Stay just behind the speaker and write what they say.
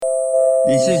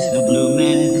This is the Blue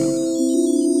Man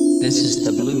Group. This is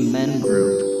the Blue Man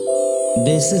Group.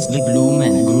 This is the Blue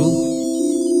Man Group.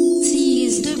 This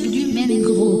is the Blue Man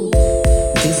Group.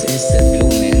 This is the Blue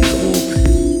Man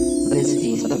Group. This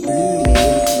is the Blue Man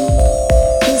Group.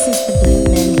 This is the Blue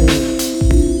Man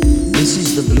Group. This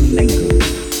is the Blue Man Group.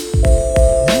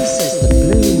 This is the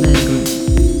Blue Man Group.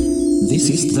 This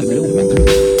is the Blue Man Group.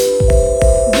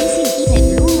 This is the Blue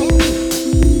Man Group.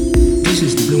 This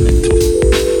is the Blue Man Group.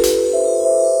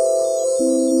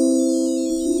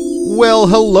 Well,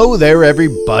 hello there,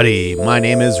 everybody. My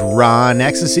name is Ron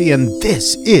Ecstasy, and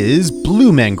this is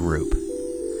Blue Men Group,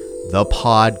 the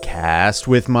podcast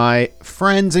with my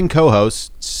friends and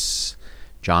co-hosts,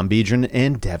 John Beedron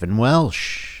and Devin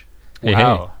Welsh. Hey,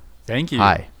 wow. Thank you.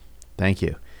 Hi. Thank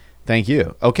you. Thank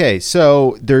you. Okay,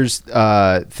 so there's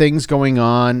things going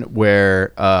on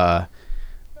where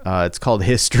it's called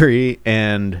history,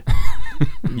 and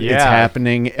it's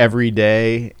happening every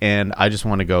day, and I just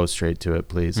want to go straight to it,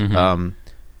 please. Mm-hmm.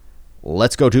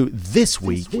 Let's go to This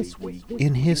Week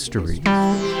in History.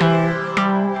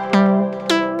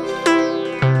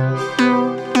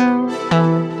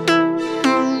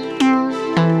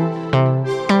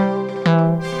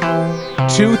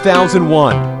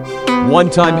 2001.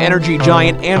 One-time energy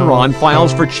giant Enron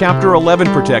files for Chapter 11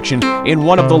 protection in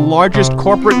one of the largest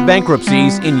corporate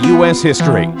bankruptcies in U.S.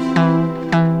 history.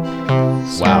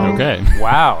 Wow. Okay.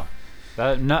 Wow.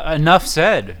 Enough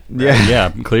said. Yeah.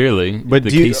 Yeah, clearly. But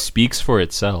the case speaks for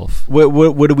itself.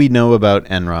 What do we know about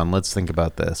Enron? Let's think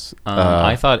about this.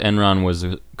 I thought Enron was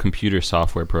a computer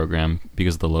software program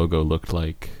because the logo looked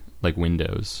like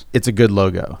Windows. It's a good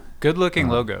logo. Good looking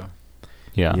logo.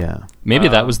 Yeah. Yeah. Maybe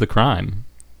that was the crime.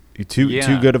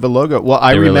 Too good of a logo. Well,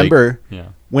 I remember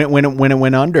when it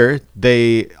went under,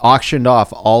 they auctioned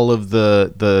off all of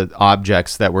the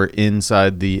objects that were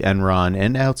inside the Enron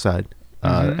and outside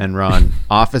Enron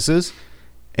offices,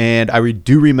 and I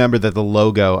do remember that the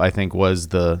logo, I think, was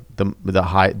the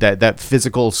high that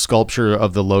physical sculpture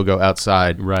of the logo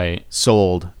outside, right,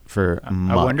 sold for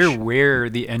much. I wonder where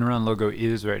the Enron logo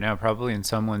is right now. Probably in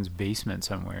someone's basement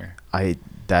somewhere.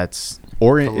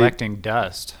 Collecting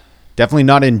dust. Definitely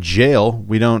not in jail.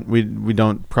 We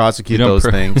don't prosecute those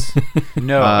things.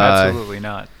 No, absolutely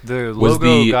not. The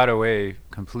logo got away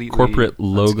completely. Corporate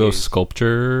logo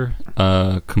sculpture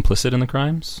complicit in the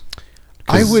crimes?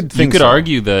 I would think you could so.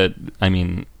 argue that. I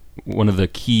mean, one of the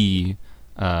key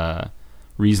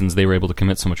reasons they were able to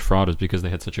commit so much fraud is because they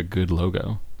had such a good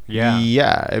logo. Yeah.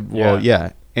 Yeah. Well,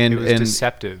 yeah. And it was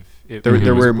deceptive. It there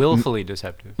was were willfully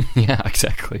deceptive. Yeah,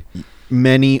 exactly.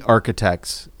 Many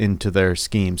architects into their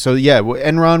scheme. So yeah,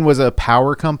 Enron was a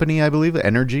power company, I believe,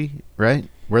 energy, right?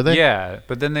 Were they? Yeah,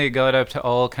 but then they got up to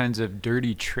all kinds of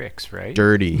dirty tricks, right?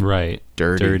 Dirty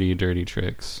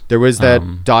tricks. There was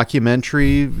that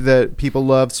documentary that people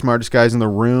love, Smartest Guys in the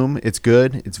Room. It's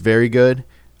good. It's very good.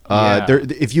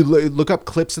 If you look up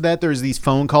clips of that, there's these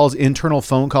internal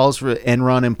phone calls for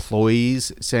Enron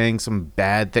employees saying some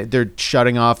bad thing. They're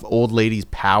shutting off old ladies'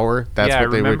 power. That's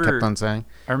what they kept on saying.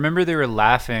 I remember they were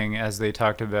laughing as they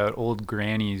talked about old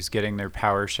grannies getting their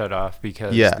power shut off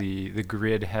because the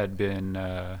grid had been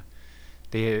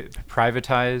they had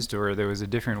privatized, or there was a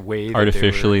different way.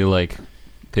 Artificially, they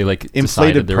inflated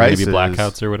decided there were going to be prices.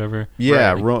 blackouts or whatever.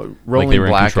 Yeah, right. rolling like they were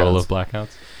blackouts. in control of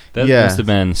blackouts. That must have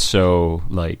been so,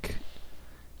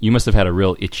 you must have had a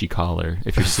real itchy collar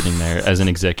if you're sitting there as an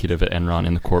executive at Enron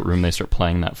in the courtroom. They start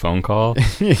playing that phone call.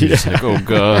 You're just like, oh,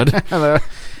 God. This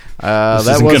That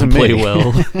isn't going wasn't to play me.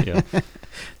 well. Yeah.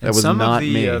 That was not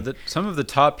me. Some of the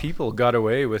top people got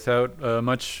away without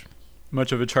much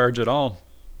of a charge at all.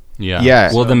 Yeah.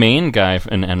 Yeah. Well, the main guy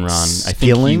in Enron, I think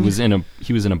Skilling?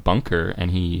 he was in a bunker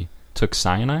and he took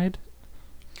cyanide.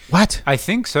 What? I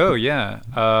think so. Yeah.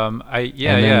 Him or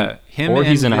and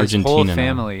he's in his Argentina whole now.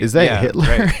 family. Is that Hitler?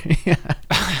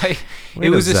 Right. Wait It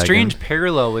was a a strange second.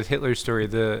 parallel with Hitler's story.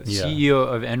 The CEO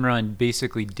of Enron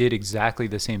basically did exactly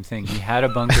the same thing. He had a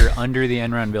bunker under the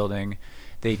Enron building.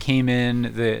 They came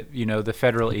in. The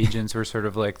federal agents were sort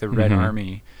of like the Red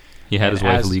Army. He had And his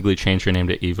wife legally change her name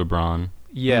to Eva Braun.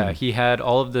 Yeah, he had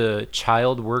all of the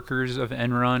child workers of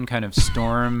Enron kind of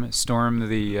storm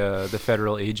the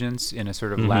federal agents in a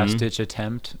sort of last ditch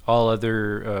attempt. All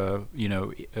other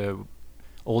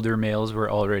older males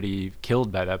were already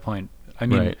killed by that point. I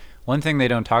mean, one thing they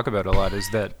don't talk about a lot is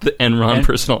that the Enron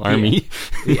personal army.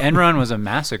 The Enron was a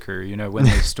massacre. When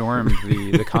they stormed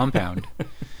the compound.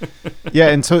 Yeah,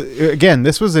 and so again,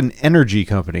 this was an energy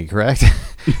company, correct?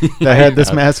 That had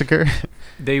this massacre.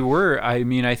 They were. I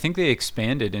mean, I think they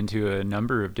expanded into a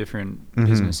number of different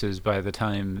businesses by the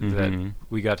time that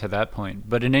we got to that point.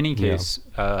 But in any case,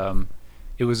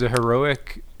 it was a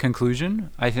heroic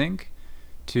conclusion, I think,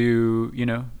 to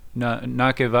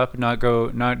not give up, not go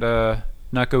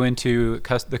into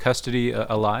the custody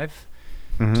alive,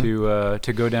 to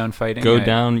go down fighting.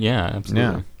 Yeah, absolutely.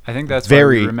 Yeah. I think that's why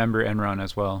we remember Enron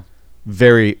as well.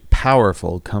 Very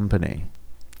powerful company.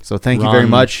 So thank you very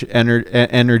much,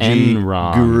 energy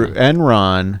guru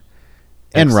Enron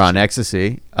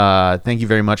Ecstasy. Thank you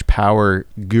very much, power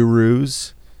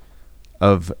gurus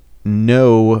of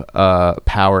no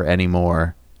power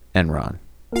anymore, Enron.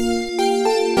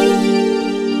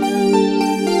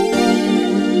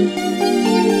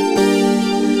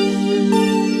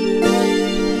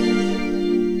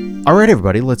 All right,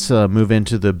 everybody, let's move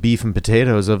into the beef and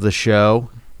potatoes of the show.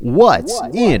 What's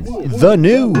in the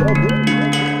news?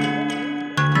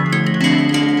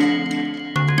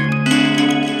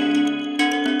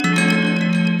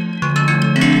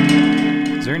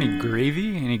 Is there any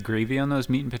gravy? Any gravy on those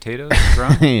meat and potatoes,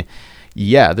 Ron?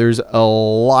 Yeah, there's a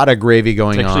lot of gravy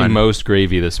going on. It's actually most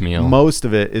gravy this meal. Most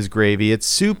of it is gravy. It's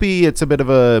soupy. It's a bit of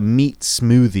a meat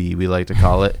smoothie, we like to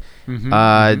call it.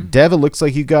 Dev, it looks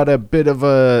like you got a bit of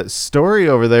a story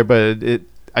over there, but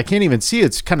I can't even see it.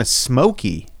 It's kind of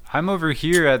smoky. I'm over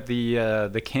here at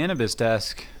the cannabis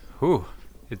desk. Ooh,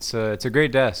 it's a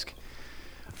great desk.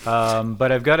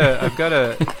 But I've got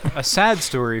a sad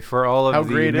story for all of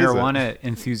the marijuana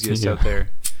enthusiasts out there.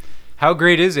 How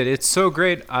great is it? It's so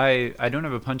great. I don't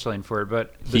have a punchline for it,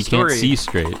 but the story. Can't see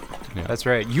straight. Yeah. That's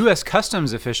right. U.S.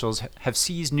 Customs officials have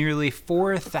seized nearly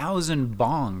 4,000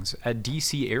 bongs at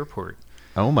D.C. airport.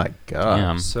 Oh my God.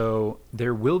 Damn. So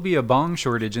there will be a bong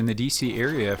shortage in the D.C.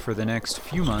 area for the next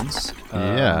few months.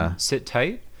 Sit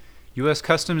tight. U.S.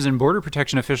 Customs and Border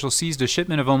Protection officials seized a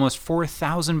shipment of almost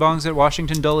 4,000 bongs at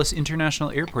Washington Dulles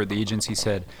International Airport, the agency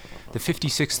said. The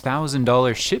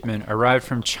 $56,000 shipment arrived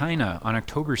from China on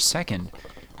October 2nd,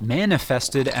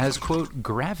 manifested as, quote,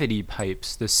 gravity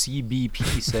pipes, the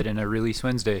CBP said in a release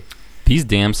Wednesday. These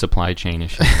damn supply chain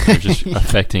issues are just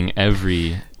affecting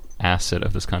every asset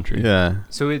of this country. Yeah.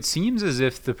 So it seems as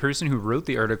if the person who wrote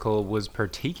the article was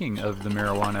partaking of the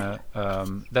marijuana.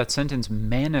 That sentence,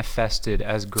 manifested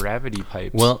as gravity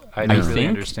pipes. Well, I don't really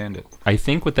understand it. I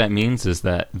think what that means is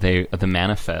that the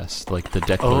manifest, like the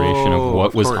declaration of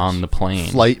what was on the plane.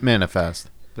 Flight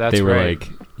manifest. That's they were right. like,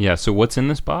 yeah, so what's in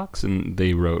this box? And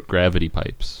they wrote gravity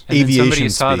pipes. And then somebody Aviation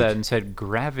saw speak. that and said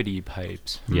gravity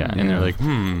pipes. Yeah, and they're like,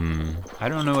 I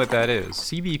don't know what that is.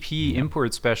 CBP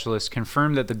import specialists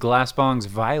confirmed that the glass bongs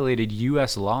violated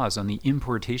U.S. laws on the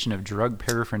importation of drug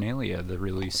paraphernalia, the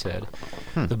release said.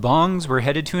 The bongs were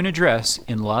headed to an address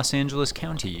in Los Angeles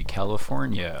County,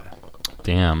 California.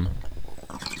 damn.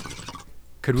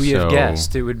 Could we have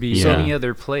guessed it would be any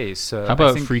other place? How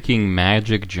about freaking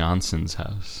Magic Johnson's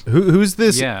house? Who's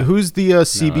this? Yeah. Who's the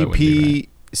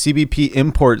CBP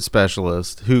import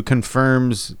specialist who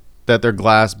confirms that their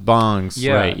glass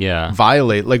bongs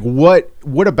violate? Like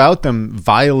what about them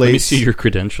violates? Let me see your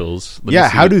credentials.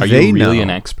 How do Are they you really know? an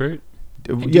expert?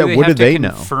 What do they know?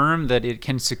 Confirm that it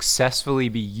can successfully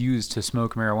be used to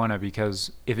smoke marijuana,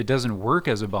 because if it doesn't work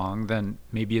as a bong, then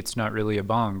maybe it's not really a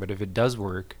bong. But if it does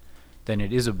work, then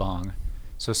it is a bong.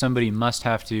 So somebody must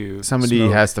have to. Somebody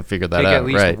has to figure that take out. At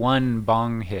least right. one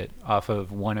bong hit off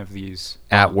of one of these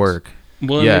at bongs. work.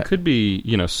 Well, it could be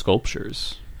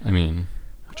sculptures. I mean,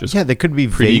 just they could be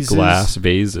pretty vases. glass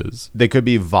vases. They could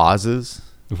be vases.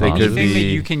 They could Anything be that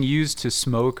you can use to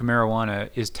smoke marijuana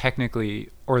is technically,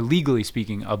 or legally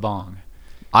speaking, a bong.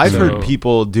 I've heard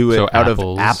people do it out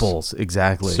apples, of apples.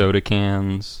 Exactly. Soda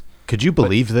cans. Could you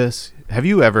believe this? Have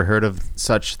you ever heard of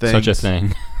such things? Such a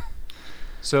thing.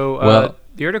 So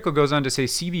the article goes on to say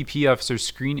CBP officers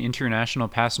screen international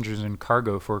passengers and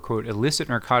cargo for, quote, illicit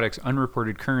narcotics,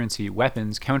 unreported currency,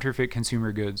 weapons, counterfeit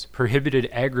consumer goods, prohibited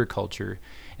agriculture,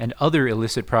 and other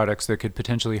illicit products that could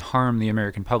potentially harm the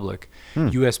American public,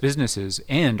 U.S. businesses,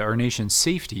 and our nation's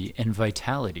safety and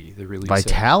vitality, the release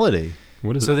said. Vitality?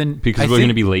 What is So it? then Because I we're going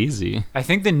to think- be lazy. I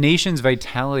think the nation's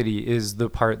vitality is the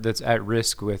part that's at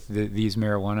risk with these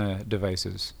marijuana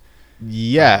devices.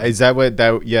 Yeah, is that what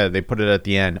that? Yeah, they put it at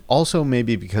the end. Also,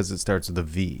 maybe because it starts with a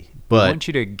V. I But want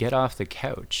you to get off the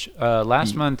couch.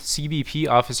 Last month, CBP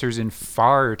officers in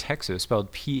Pharr, Texas,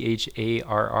 spelled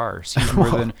Pharr, seized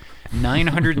more than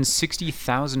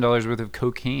 $960,000 worth of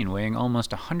cocaine weighing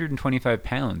almost 125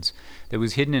 pounds that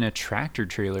was hidden in a tractor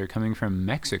trailer coming from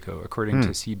Mexico, according to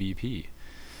CBP.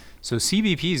 So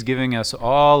CBP is giving us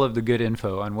all of the good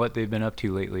info on what they've been up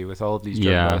to lately with all of these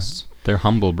drug busts. They're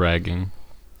humble bragging.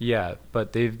 Yeah,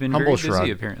 but they've been Humble very busy shrug.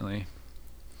 apparently.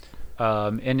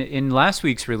 And in last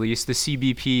week's release, the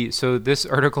CBP. So this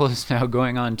article is now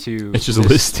going on to. It's just a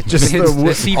list. Just the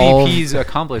CBP's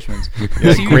accomplishments. The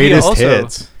CBP greatest also,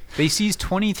 hits. They seized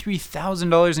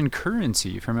 $23,000 in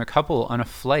currency from a couple on a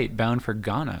flight bound for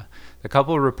Ghana. The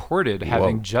couple reported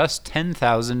having just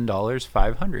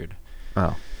 $10,500.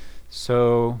 Oh,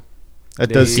 so that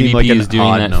does seem CBP like an is doing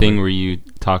odd that number. thing where you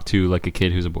talk to like a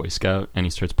kid who's a Boy Scout and he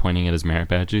starts pointing at his merit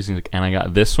badges. He's like, and I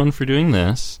got this one for doing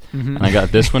this, and I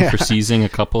got this one for seizing a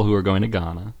couple who are going to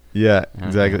Ghana. Yeah,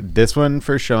 exactly. This one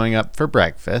for showing up for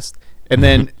breakfast. And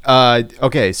then,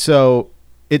 okay, so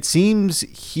it seems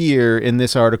here in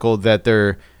this article that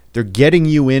they're getting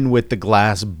you in with the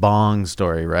glass bong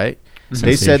story, right?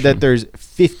 They said that there's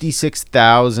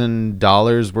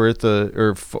 $56,000 worth of,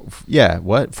 or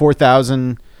what?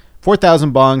 4,000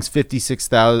 bongs,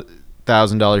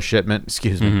 $56,000 shipment.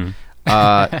 Excuse me.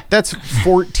 That's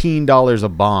 $14 a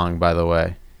bong, by the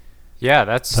way. Yeah,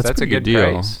 that's a pretty good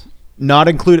deal. price. Not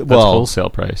included. That's Well, wholesale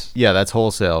price. yeah, that's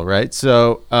wholesale, right?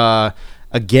 So,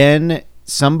 again,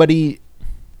 somebody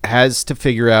has to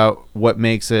figure out what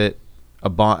makes it a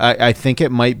bong. I think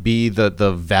it might be the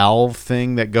valve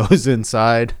thing that goes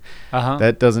inside.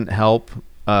 That doesn't help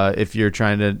if you're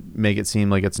trying to make it seem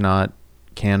like it's not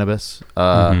cannabis.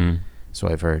 So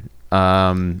I've heard.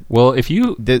 Well, if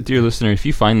you, dear listener, if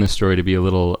you find this story to be a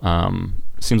little,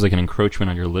 seems like an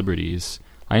encroachment on your liberties,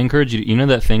 I encourage you to, you know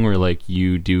that thing where like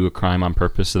you do a crime on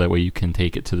purpose so that way you can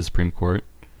take it to the Supreme Court?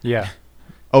 Yeah.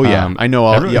 Oh yeah, I know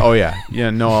all. everyone- Yeah, oh yeah,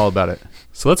 know all about it.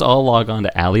 So let's all log on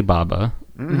to Alibaba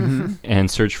and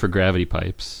search for gravity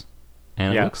pipes.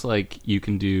 And it looks like you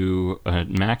can do a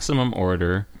maximum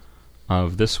order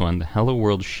of this one, the Hello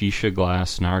World Shisha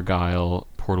Glass Nargile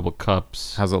Portable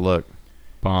Cups How's it look?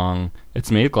 Bong. It's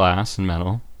made of glass and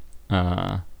metal.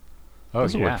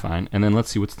 This will yeah. work fine. And then let's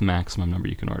see what's the maximum number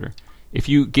you can order. If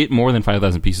you get more than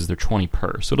 5,000 pieces, they're 20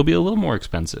 per. So it'll be a little more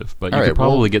expensive, but you All could right,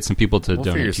 probably get some people to we'll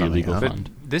figure donate to your something legal out. fund.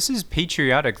 This is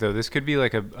patriotic, though. This could be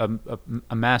like a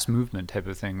mass movement type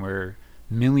of thing where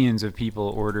millions of people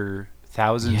order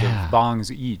thousands Yeah. of bongs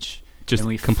each. Just and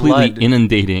we completely flood.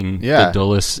 inundating Yeah. the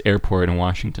Dulles Airport in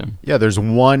Washington. Yeah, there's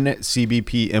one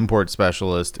CBP import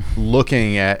specialist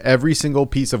looking at every single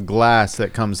piece of glass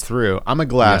that comes through. I'm a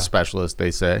glass specialist,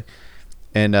 they say,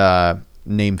 and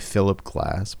named Philip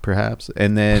Glass, perhaps.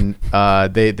 And then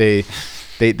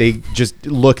they just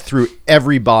look through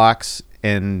every box,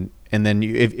 and then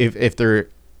if they're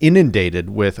inundated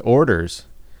with orders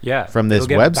from this it'll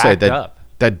get website backed up.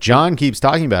 that John keeps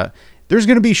talking about, there's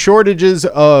going to be shortages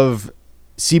of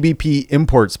CBP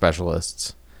import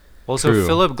specialists. Well, so True.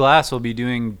 Philip Glass will be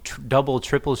doing double,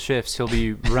 triple shifts. He'll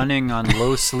be running on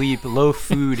low sleep, low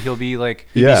food. He'll be like,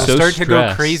 Yeah. he'll So start to go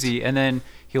stressed. crazy, and then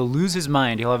he'll lose his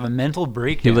mind. He'll have a mental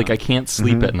breakdown. You're like, I can't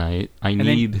sleep at night. I then-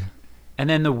 need... And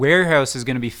then the warehouse is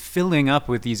going to be filling up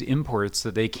with these imports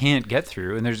that they can't get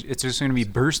through, and it's just going to be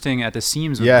bursting at the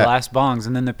seams with Yeah. glass bongs.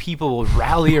 And then the people will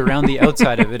rally around the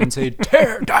outside of it and say,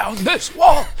 "Tear down this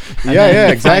wall!" And Yeah, then yeah,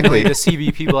 exactly. finally the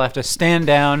CBP will have to stand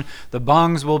down. The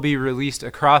bongs will be released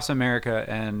across America,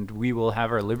 and we will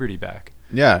have our liberty back.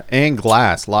 Yeah, and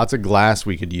glass. Lots of glass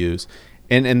we could use.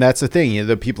 And that's the thing.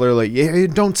 The people are like, yeah,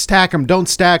 don't stack them. Don't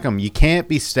stack them. You can't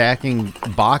be stacking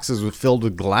boxes filled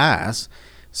with glass.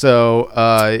 So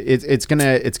it's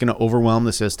gonna overwhelm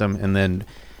the system, and then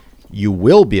you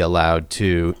will be allowed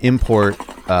to import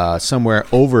somewhere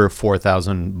over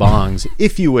 4,000 bongs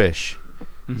if you wish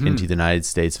into the United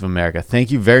States of America.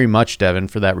 Thank you very much, Devin,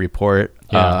 for that report.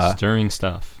 Yeah, stirring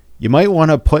stuff. You might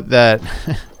want to put that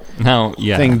Now,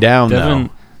 yeah. thing down, Devin, though.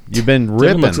 You've been Devin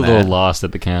ripping looks a that. little lost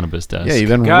at the cannabis desk. Yeah, you've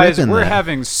been Guys, ripping we're that.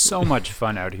 having so much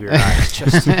fun out here. I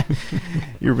just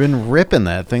You've been ripping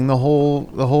that thing the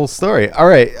whole story. All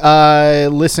right,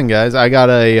 listen, guys, I got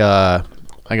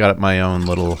my own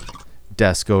little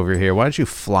desk over here. Why don't you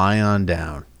fly on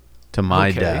down to my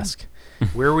Okay. desk?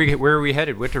 where are we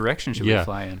headed? What direction should we Yeah.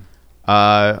 fly in?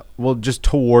 Well, just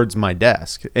towards my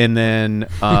desk, and then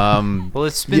Well,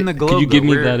 let's spin the globe. Could you give though.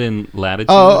 me Where- that in latitude?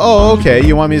 oh, okay.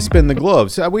 You want me to spin the globe?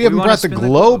 So we haven't wanna brought the spin the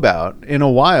globe globe. out in a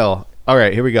while. All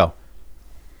right, here we go.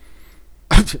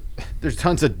 There's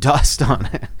tons of dust on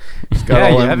it. It's got Yeah,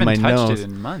 all you in haven't my touched nose. it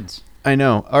in months. I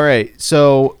know. All right.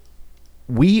 So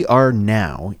we are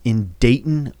now in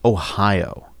Dayton,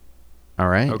 Ohio. All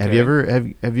right. Have Okay.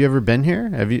 you ever been here?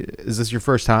 Is this your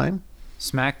first time?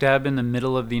 Smack dab in the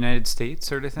middle of the United States,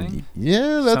 sort of thing.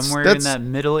 Yeah, that's Somewhere that's in that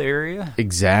middle area.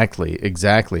 exactly.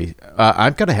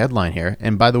 I've got a headline here,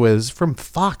 and by the way, this is from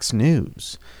Fox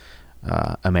News,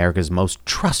 America's most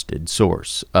trusted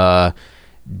source.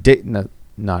 Dayton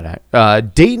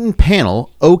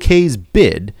panel okays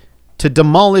bid to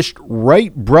demolish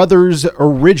Wright Brothers'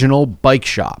 original bike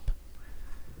shop.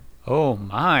 Oh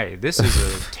my, this is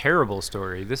a terrible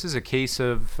story. This is a case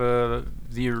of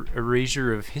the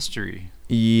erasure of history.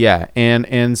 Yeah,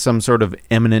 and some sort of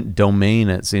eminent domain,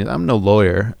 it seems. I'm no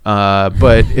lawyer,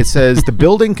 but it says the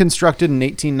building constructed in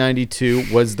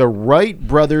 1892 was the Wright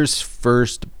Brothers'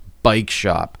 first bike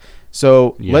shop.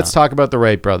 So let's talk about the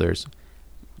Wright Brothers.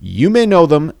 You may know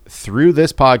them through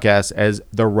this podcast as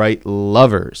the Wright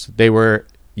Lovers. They were,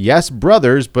 yes,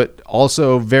 brothers, but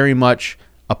also very much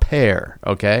a pair,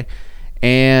 okay?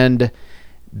 And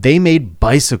they made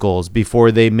bicycles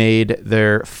before they made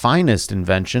their finest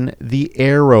invention, the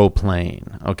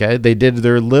aeroplane, okay? They did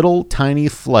their little tiny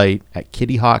flight at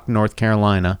Kitty Hawk, North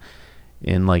Carolina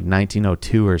in like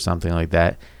 1902 or something like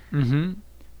that. Mm-hmm.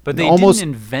 But they didn't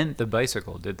invent the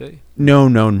bicycle, did they? No,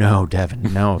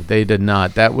 Devin. No, they did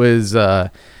not. That was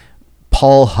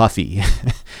Paul Huffy.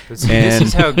 This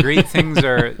is how great things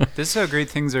are. This is how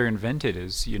great things are invented.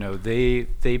 Is they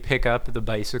pick up the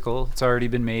bicycle. It's already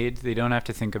been made. They don't have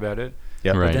to think about it.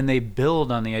 Yep. But then they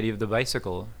build on the idea of the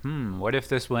bicycle. What if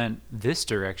this went this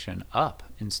direction, up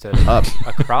instead of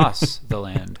across the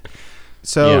land?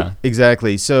 So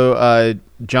exactly. So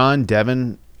John,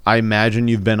 Devin, I imagine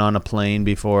you've been on a plane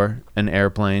before, an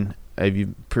airplane. Have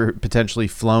you potentially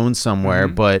flown somewhere?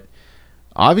 Mm-hmm. But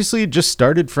obviously it just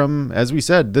started from, as we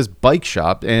said, this bike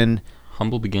shop. And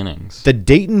humble beginnings. The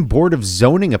Dayton Board of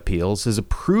Zoning Appeals has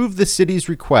approved the city's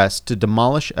request to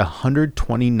demolish a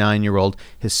 129-year-old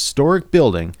historic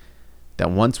building that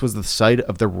once was the site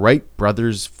of the Wright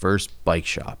Brothers' first bike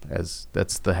shop. As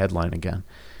that's the headline again.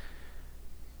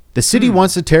 The city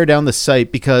wants to tear down the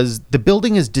site because the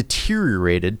building is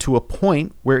deteriorated to a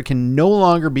point where it can no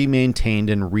longer be maintained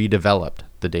and redeveloped,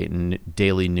 the Dayton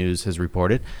Daily News has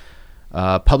reported.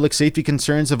 Public safety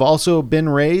concerns have also been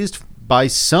raised by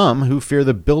some who fear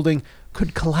the building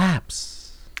could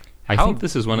collapse. I think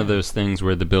this is one of those things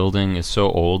where the building is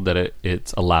so old that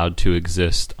it's allowed to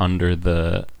exist under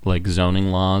the zoning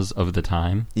laws of the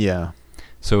time. Yeah.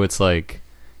 So it's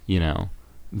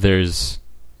there's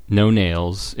no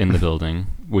nails in the building,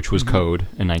 which was code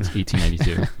in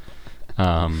 1892.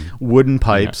 Wooden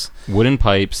pipes. Yeah. Wooden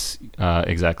pipes,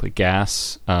 exactly.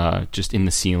 Gas just in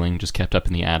the ceiling, just kept up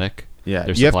in the attic. Yeah.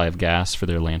 Their supply of gas for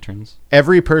their lanterns.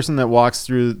 Every person that walks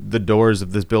through the doors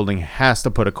of this building has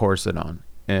to put a corset on.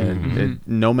 And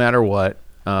no matter what.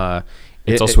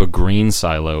 It's also a grain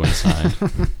silo inside.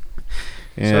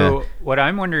 Yeah. So what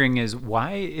I'm wondering is,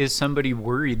 why is somebody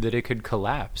worried that it could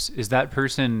collapse? Is that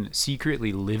person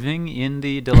secretly living in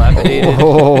the dilapidated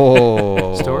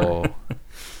store?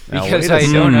 Because I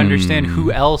don't understand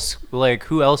who else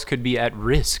could be at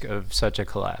risk of such a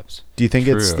collapse. Do you think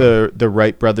it's the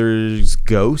Wright Brothers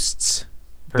ghosts?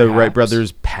 Perhaps. The Wright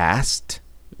Brothers past?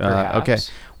 Okay.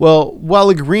 Perhaps. Well, while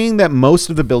agreeing that most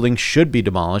of the building should be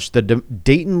demolished, the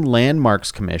Dayton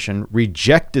Landmarks Commission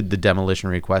rejected the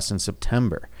demolition request in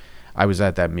September. I was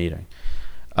at that meeting.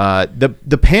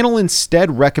 The panel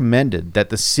instead recommended that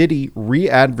the city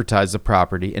re-advertise the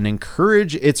property and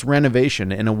encourage its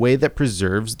renovation in a way that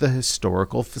preserves the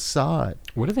historical facade.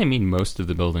 What do they mean most of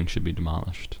the building should be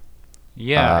demolished?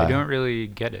 Yeah, I don't really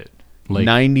get it.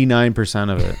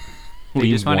 99% of it.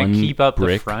 They just want to keep up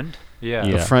brick. the front? Yeah.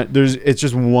 The front, it's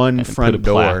just one and front put a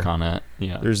door plaque on it.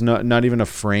 Yeah. There's not even a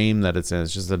frame that it's in.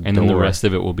 It's just a door. And then the rest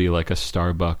of it will be like a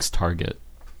Starbucks Target.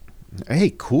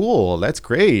 Hey, cool. That's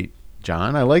great,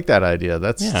 John. I like that idea.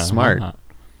 That's smart.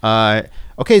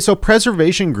 Okay, so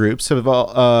preservation groups have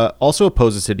also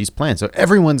opposed the city's plan. So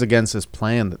everyone's against this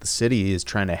plan that the city is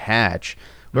trying to hatch.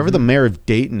 Whoever the mayor of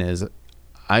Dayton is,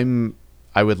 I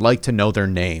would like to know their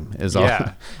name.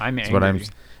 I'm angry.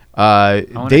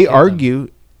 They argue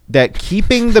that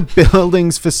keeping the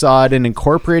building's facade and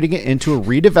incorporating it into a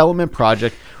redevelopment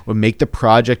project would make the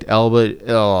project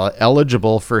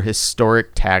eligible for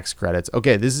historic tax credits.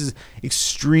 Okay, this is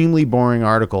extremely boring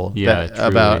article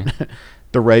about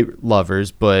the Wright Lovers,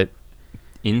 but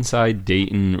inside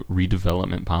Dayton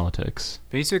redevelopment politics.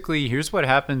 Basically, here's what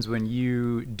happens when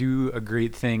you do a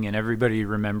great thing and everybody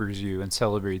remembers you and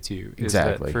celebrates you.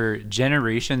 Exactly. Is that for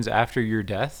generations after your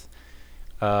death,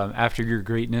 after your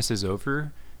greatness is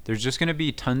over, there's just going to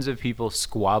be tons of people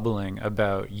squabbling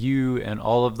about you and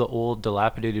all of the old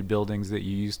dilapidated buildings that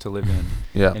you used to live in.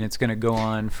 Yeah. And it's going to go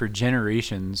on for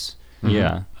generations.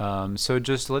 Yeah. So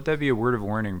just let that be a word of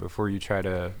warning before you try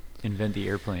to invent the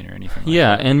airplane or anything like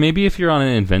that. And maybe if you're on an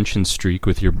invention streak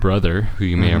with your brother, who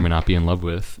you may or may not be in love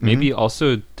with, maybe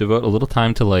also devote a little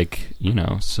time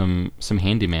to some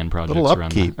handyman projects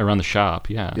around the shop.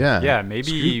 Yeah. Yeah.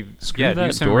 Maybe screw that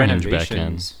do some door hinge back in.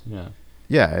 renovations. Yeah.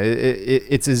 Yeah,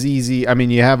 it's as easy. I mean,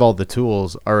 you have all the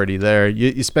tools already there.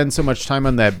 You spend so much time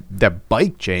on that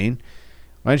bike chain.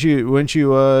 Why don't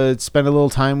you spend a little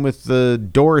time with the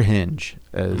door hinge,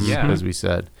 as we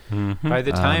said? Mm-hmm. By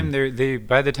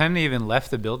the time they even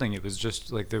left the building, it was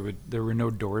just like there were no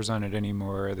doors on it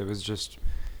anymore. There was just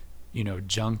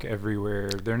junk everywhere.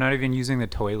 They're not even using the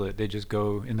toilet. They just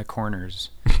go in the corners.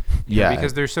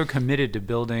 Because they're so committed to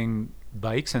building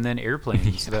bikes and then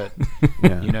airplanes that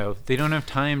they don't have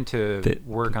time to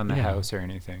work on the house or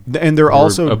anything. And they're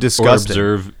also disgusting.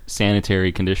 Or observe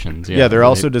sanitary conditions. Yeah, they're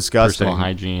also disgusting. Personal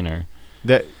hygiene or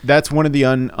that's one of the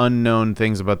unknown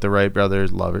things about the Wright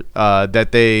brothers, that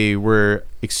they were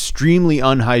extremely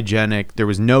unhygienic. There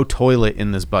was no toilet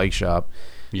in this bike shop.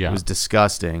 Yeah. It was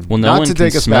disgusting. Well, no one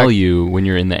can smell you when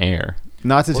you're in the air.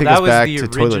 Not to take us back to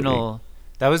toiletry.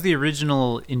 That was the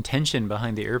original intention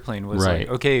behind the airplane was like,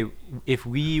 okay, if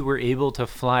we were able to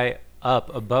fly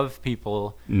up above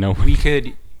people, we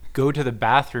could go to the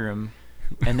bathroom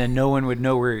and then no one would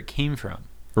know where it came from.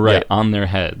 Right, on their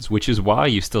heads, which is why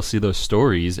you still see those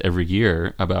stories every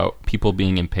year about people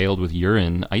being impaled with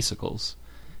urine icicles.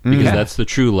 Because that's the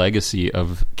true legacy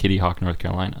of Kitty Hawk, North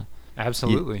Carolina.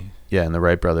 Absolutely. Yeah, and the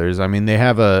Wright brothers. I mean, they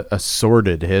have a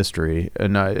sordid history,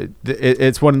 and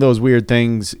it's one of those weird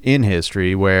things in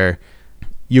history where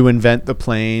you invent the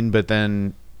plane, but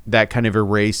then that kind of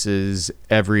erases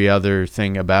every other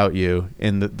thing about you.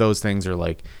 And those things are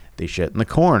like they shit in the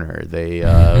corner. They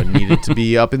needed to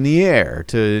be up in the air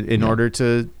in order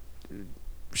to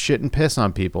shit and piss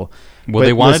on people. Well,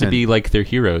 they wanted to be like their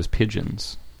heroes,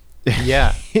 pigeons.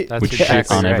 Yeah, that's which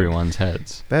shit on everyone's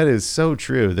heads. That is so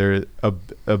true. They're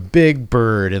a big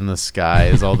bird in the sky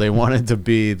is all they wanted to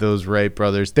be. Those Wright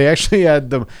brothers. They actually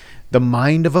had the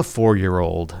mind of a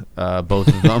 4-year-old. Both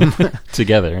of them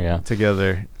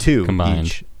together, two combined.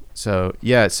 Each. So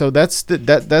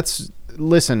that's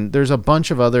listen. There's a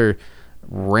bunch of other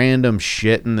random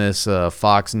shit in this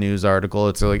Fox News article.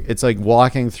 It's like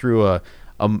walking through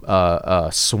a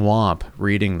swamp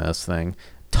reading this thing.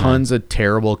 Tons of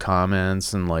terrible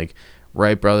comments and like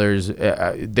Wright brothers,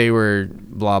 they were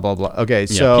blah blah blah. Okay,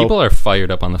 so people are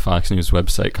fired up on the Fox News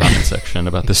website comment section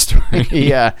about this story.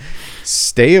 Yeah,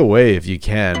 stay away if you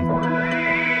can.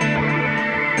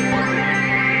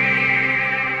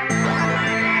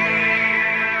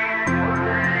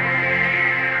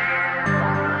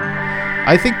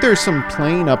 I think there's some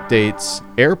airplane updates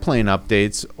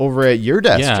over at your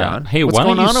desk, John. Hey, why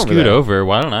don't you scoot over?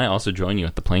 Why don't I also join you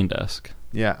at the plane desk?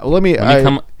 Yeah, let me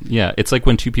come. Yeah, it's like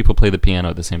when two people play the piano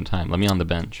at the same time. Let me on the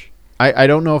bench. I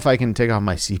don't know if I can take off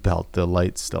my seatbelt. The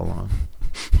light's still on.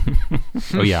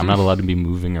 Oh yeah, I'm not allowed to be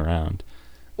moving around.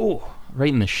 Oh, right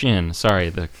in the shin. Sorry,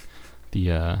 the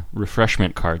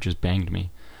refreshment cart just banged me.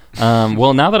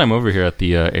 Well, now that I'm over here at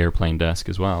the airplane desk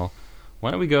as well,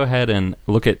 why don't we go ahead and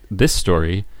look at this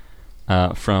story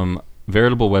from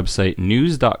veritable website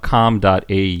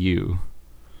news.com.au.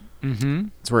 Mm-hmm.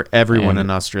 It's where everyone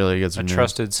in Australia gets a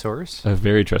trusted source. A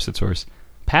very trusted source.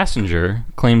 Passenger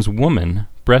claims woman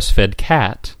breastfed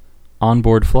cat on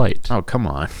board flight. Oh, come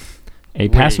on. A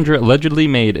passenger allegedly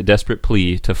made a desperate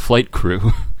plea to flight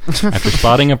crew after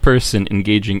spotting a person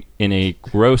engaging in a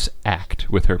gross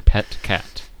act with her pet cat.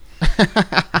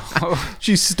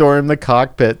 She stormed the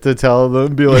cockpit to tell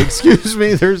them, be like, excuse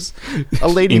me, there's a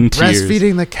lady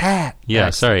breastfeeding the cat.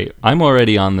 Yeah, sorry. I'm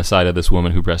already on the side of this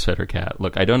woman who breastfed her cat.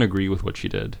 Look, I don't agree with what she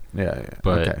did. Yeah.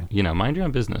 But, mind your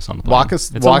own business on the plane. Walk us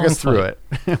through it.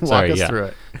 Walk us through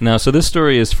it. No, so this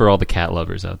story is for all the cat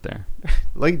lovers out there.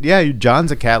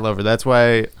 John's a cat lover. That's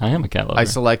why I am a cat lover. I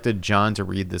selected John to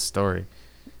read this story.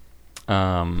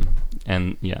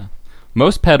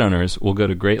 Most pet owners will go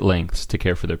to great lengths to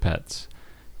care for their pets.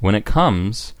 When it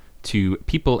comes to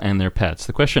people and their pets,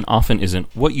 the question often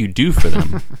isn't what you do for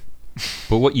them,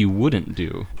 but what you wouldn't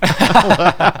do.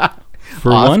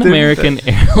 For one American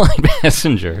airline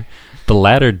passenger, the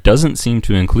latter doesn't seem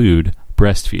to include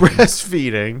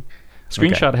breastfeeding.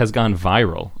 Screenshot has gone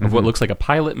viral of what looks like a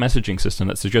pilot messaging system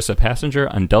that suggests a passenger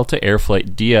on Delta Air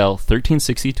Flight DL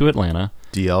 1360 to Atlanta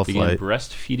began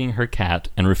breastfeeding her cat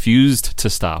and refused to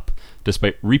stop,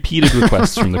 despite repeated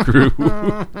requests from the crew.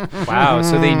 Wow,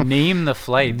 so they name the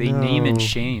flight. They name and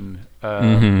shame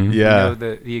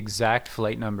the exact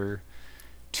flight number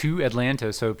to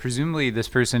Atlanta. So presumably this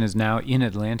person is now in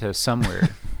Atlanta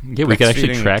somewhere. Yeah, we could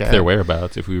actually track their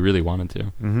whereabouts if we really wanted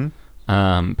to.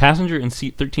 Mm-hmm. Passenger in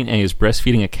seat 13A is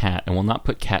breastfeeding a cat and will not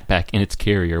put cat back in its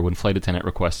carrier when flight attendant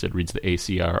requested, reads the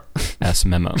ACRS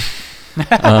memo.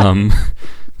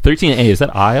 13A, is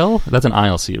that aisle? That's an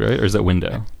aisle seat, right? Or is that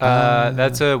window?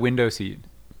 That's a window seat.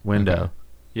 Window. Okay.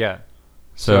 Yeah.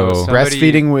 So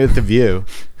breastfeeding with a view.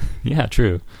 Yeah,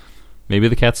 true. Maybe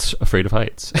the cat's afraid of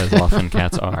heights, as often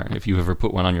cats are. If you ever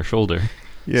put one on your shoulder,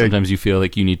 sometimes you feel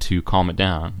like you need to calm it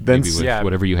down, maybe with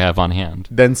whatever you have on hand.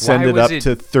 Then send it up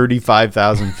to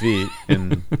 35,000 feet.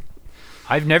 And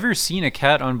I've never seen a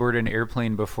cat on board an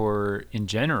airplane before in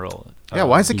general. Yeah,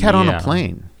 why is a cat on a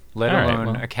plane? Let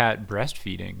alone a cat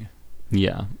breastfeeding.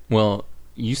 Yeah, well,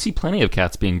 you see plenty of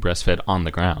cats being breastfed on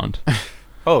the ground.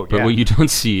 But what you don't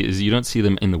see is you don't see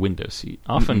them in the window seat.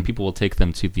 Often people will take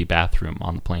them to the bathroom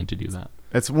on the plane to do that.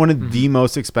 That's one of the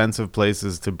most expensive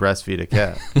places to breastfeed a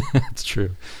cat. That's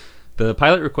true. The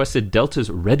pilot requested Delta's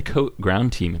Red Coat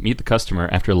ground team meet the customer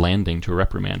after landing to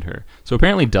reprimand her. So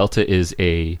apparently Delta is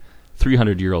a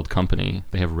 300-year-old company.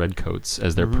 They have red coats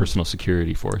as their personal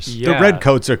security force. Yeah. The red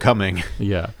coats are coming.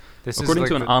 Yeah. According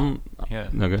to no,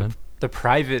 go ahead. The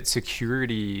private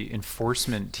security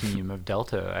enforcement team of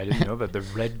Delta. I didn't know about the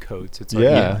red coats. It's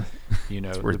like,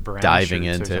 we're the brand diving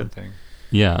shirts into. or something.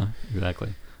 Yeah,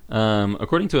 exactly.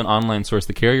 According to an online source,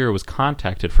 the carrier was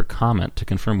contacted for comment to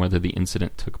confirm whether the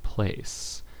incident took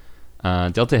place.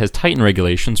 Delta has tightened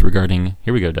regulations regarding,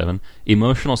 here we go, Devin,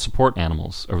 emotional support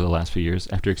animals over the last few years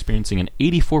after experiencing an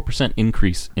 84%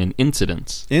 increase in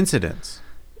incidents.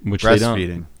 Which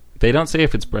breastfeeding. They don't say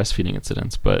if it's breastfeeding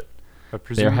incidents, but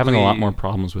they're having a lot more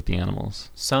problems with the animals.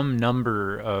 Some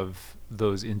number of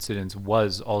those incidents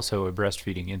was also a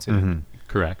breastfeeding incident. Mm-hmm.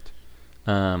 Correct.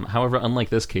 However, unlike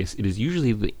this case, it is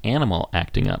usually the animal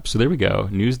acting up. So there we go.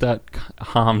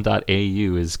 News.com.au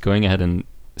is going ahead and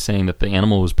saying that the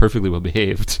animal was perfectly well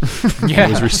behaved. It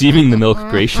was receiving the milk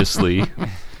graciously,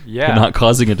 but not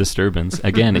causing a disturbance.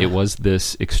 Again, it was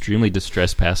this extremely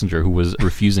distressed passenger who was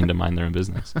refusing to mind their own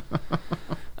business.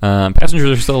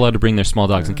 Passengers are still allowed to bring their small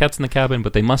dogs and cats in the cabin,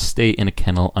 but they must stay in a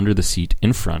kennel under the seat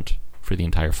in front for the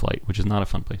entire flight, which is not a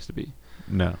fun place to be.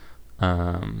 No.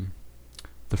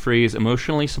 The phrase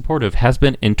emotionally supportive has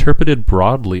been interpreted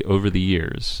broadly over the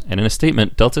years, and in a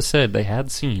statement, Delta said they had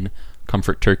seen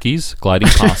comfort turkeys, gliding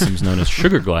possums known as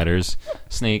sugar gliders,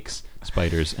 snakes,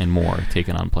 spiders, and more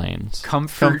taken on planes.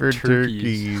 Comfort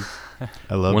turkeys.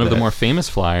 I love One that. of the more famous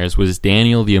flyers was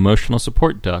Daniel the emotional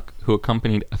support duck, who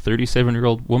accompanied a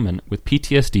 37-year-old woman with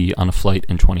PTSD on a flight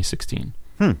in 2016.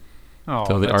 Oh,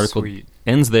 so the that's article sweet.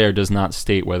 ends there, does not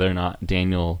state whether or not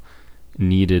Daniel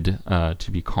needed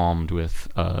to be calmed with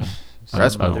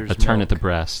Breast milk. a turn at the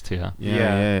breast.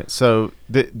 Yeah. So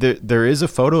there is a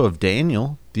photo of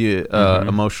Daniel, the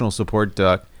emotional support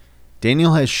duck.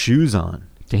 Daniel has shoes on.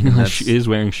 Daniel is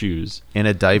wearing shoes. And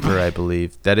a diaper, I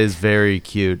believe. That is very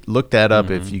cute. Look that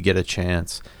up if you get a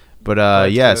chance. But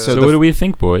So what do we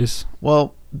think, boys?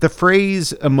 Well, the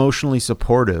phrase emotionally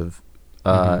supportive,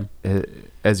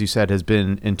 as you said, has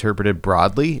been interpreted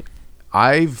broadly.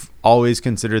 I've always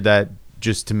considered that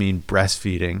just to mean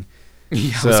breastfeeding.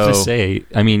 Yeah, I was going to say,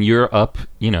 I mean, you're up,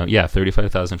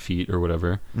 35,000 feet or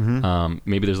whatever.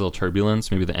 Maybe there's a little turbulence.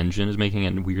 Maybe the engine is making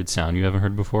a weird sound you haven't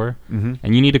heard before. And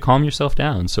you need to calm yourself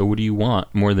down. So what do you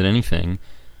want more than anything?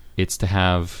 It's to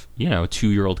have, a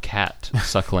 2-year-old cat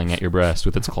suckling at your breast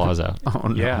with its claws out. Oh,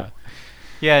 no. Yeah.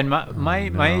 Yeah, and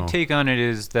my take on it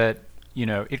is that,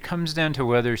 it comes down to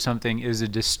whether something is a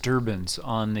disturbance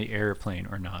on the airplane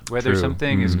or not. Whether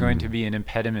something is going to be an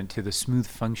impediment to the smooth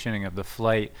functioning of the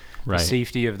flight, the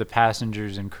safety of the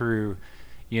passengers and crew,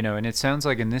 and it sounds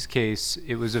like in this case,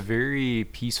 it was a very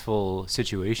peaceful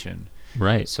situation.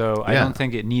 Right. So I don't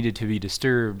think it needed to be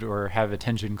disturbed or have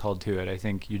attention called to it. I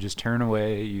think you just turn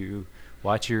away, you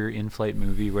watch your in-flight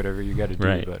movie, whatever you got to do.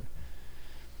 Right. But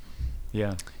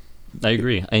yeah. I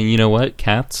agree. And you know what?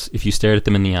 Cats, if you stare at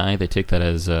them in the eye, they take that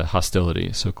as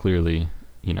hostility. So clearly,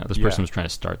 this person was trying to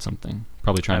start something.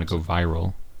 Probably trying to go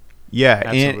viral. Yeah,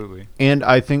 absolutely. And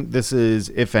I think this is,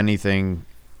 if anything,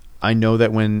 I know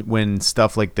that when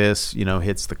stuff like this,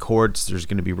 hits the courts, there's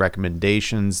going to be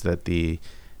recommendations that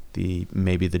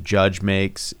maybe the judge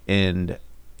makes. And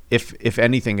if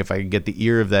anything, if I could get the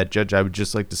ear of that judge, I would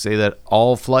just like to say that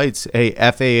all flights,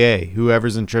 FAA,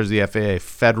 whoever's in charge of the FAA,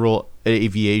 Federal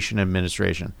Aviation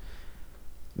Administration,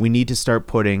 we need to start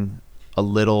putting a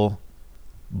little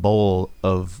bowl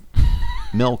of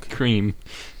milk cream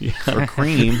or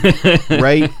cream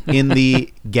right in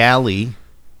the galley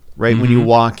when you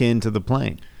walk into the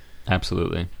plane.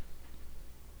 Absolutely.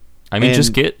 I mean,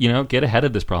 just get ahead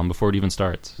of this problem before it even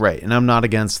starts. Right. And I'm not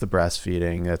against the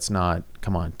breastfeeding. That's not,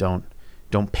 come on,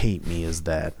 don't paint me as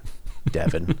that,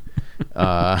 Devin.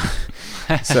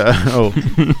 So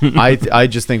I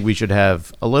just think we should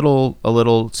have a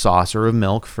little saucer of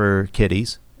milk for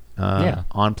kitties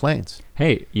on planes.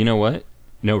 Hey, you know what?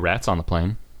 No rats on the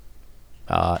plane.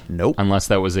 Nope. Unless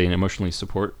that was an emotionally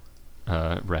support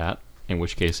rat. in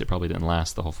which case it probably didn't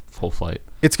last the whole flight.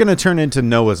 It's going to turn into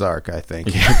Noah's Ark, I think.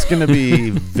 It's going to be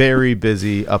very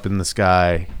busy up in the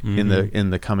sky in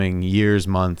the coming years,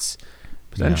 months,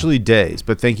 potentially days.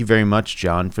 But thank you very much,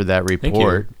 John, for that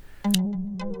report.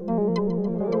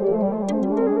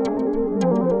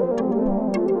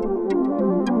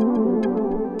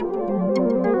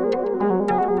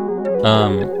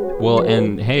 Well,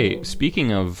 and hey,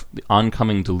 speaking of the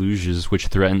oncoming deluges which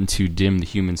threaten to dim the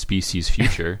human species'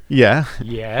 future, yeah,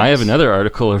 Yes. I have another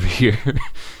article over here.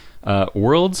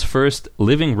 World's first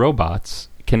living robots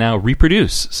can now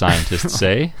reproduce, scientists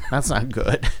say. that's not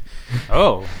good.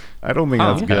 Oh, I don't think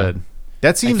that's yeah. good.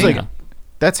 That seems think- like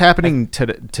that's happening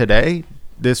today,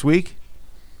 this week.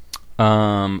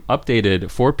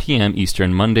 Updated 4 p.m.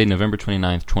 Eastern, Monday, November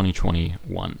 29th,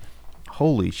 2021.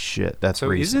 Holy shit, that's so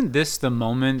recent. isn't this the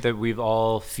moment that we've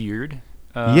all feared?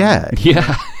 Yeah,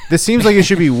 Yeah. this seems like it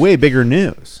should be way bigger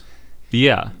news.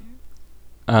 Yeah.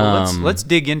 Well, let's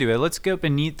dig into it. Let's go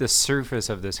beneath the surface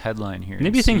of this headline here.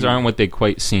 Maybe and things see. aren't what they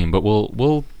quite seem, but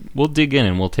we'll dig in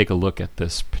and we'll take a look at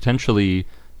this potentially,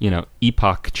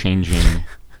 epoch-changing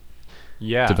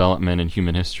Yeah. development in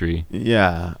human history,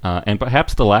 Yeah, and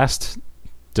perhaps the last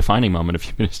defining moment of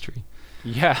human history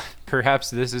Yeah. Perhaps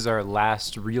this is our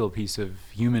last real piece of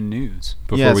human news.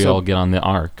 before Yeah, we so- all get on the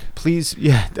ark. please,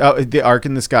 the Ark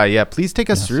in the sky. Yeah, please take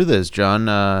us through this,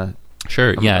 John.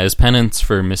 Sure. Yeah. As penance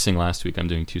for missing last week, I'm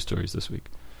doing 2 stories this week.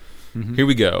 Mhm. Here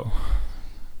we go.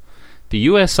 The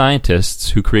U.S. scientists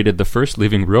who created the first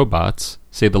living robots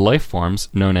say the life forms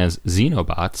known as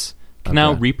xenobots can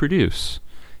now Okay. reproduce,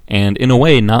 and in a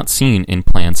way not seen in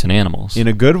plants and animals. In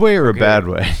a good way or a Okay. bad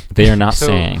way? They are not So-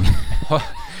 saying.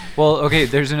 Well, okay,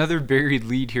 there's another buried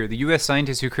lead here. The U.S.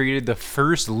 scientists who created the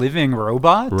first living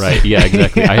robots? Right. Yeah,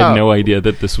 exactly. I Yeah. had no idea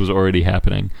that this was already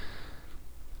happening.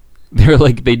 They're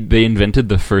like, they invented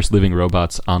the first living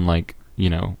robots on,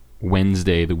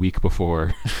 Wednesday the week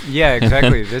before. Yeah, And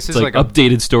exactly. then This it's is like a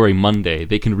updated story Monday.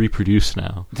 They can reproduce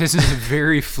now. this is a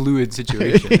very fluid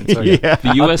situation. It's like Yeah.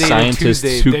 The U.S. updated scientists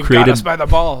Tuesday, who they've got created us by the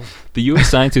balls. the U.S.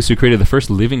 scientists who created the first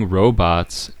living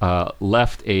robots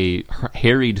left a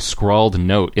harried, scrawled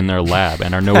note in their lab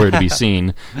and are nowhere to be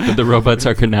seen. But the robots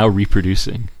are now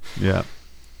reproducing. Yeah.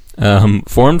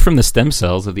 Formed from the stem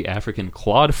cells of the African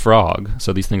clawed frog,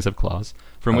 so these things have claws,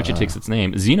 from which it takes its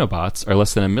name, xenobots are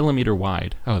less than 1 millimeter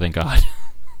wide. Oh, thank God.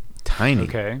 Tiny.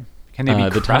 Okay. Can they be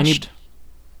The tiny- crushed?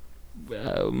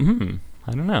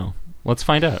 I don't know. Let's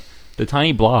find out. The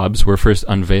tiny blobs were first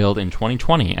unveiled in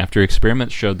 2020 after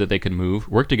experiments showed that they could move,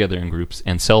 work together in groups,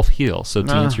 and self-heal. So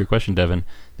to answer your question, Devin,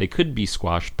 they could be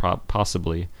squashed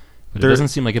possibly, but it They're- doesn't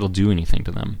seem like it'll do anything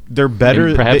to them. They're better.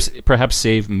 And perhaps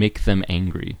make them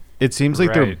angry. It seems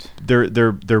like Right.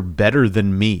 they're better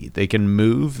than me. They can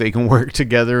move. They can work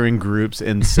together in groups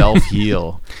and self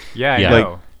heal. Yeah, I Yeah. Like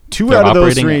know. 2 They're out of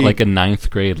those operating 3. at like a 9th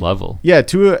grade level. Yeah,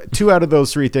 two out of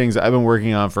those 3 things I've been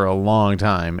working on for a long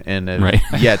time and have Right.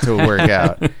 yet to work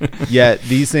out. Yet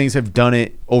these things have done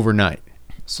it overnight.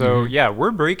 So yeah,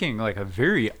 we're breaking like a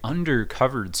very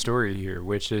undercovered story here,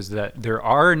 which is that there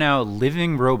are now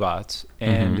living robots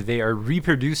and they are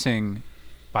reproducing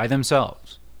by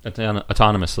themselves,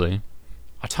 Autonomously.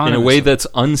 autonomously. In a way that's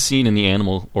unseen in the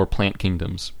animal or plant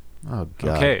kingdoms. Oh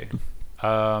god. okay.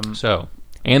 So,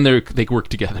 and they work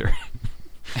together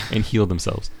and heal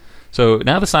themselves. So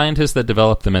now the scientists that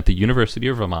developed them at the University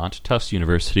of Vermont, Tufts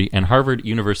University, and Harvard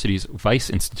University's Weiss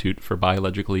Institute for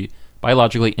Biologically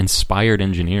Inspired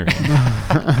Engineering.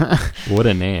 What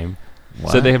a name.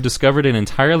 So they have discovered an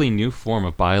entirely new form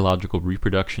of biological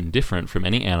reproduction different from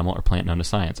any animal or plant known to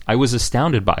science. I was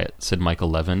astounded by it, said Michael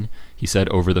Levin. He said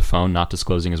over the phone, not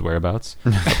disclosing his whereabouts,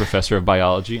 a professor of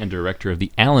biology and director of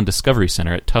the Allen Discovery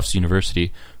Center at Tufts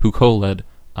University, who co-led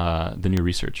the new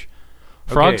research.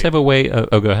 Frogs Okay. have a way... go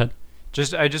ahead.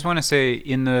 I just want to say,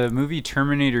 in the movie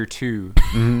Terminator 2,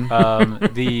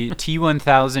 Mm-hmm. the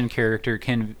T-1000 character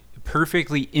can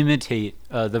perfectly imitate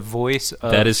the voice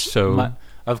of That is so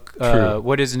true.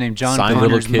 what is his name, John Simon.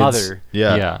 Connor's Little kids. mother.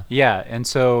 Yeah. Yeah. Yeah, and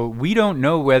so we don't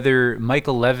know whether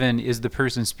Michael Levin is the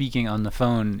person speaking on the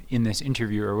phone in this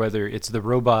interview or whether it's the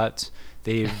robots.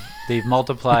 They've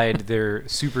multiplied. They're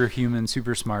superhuman,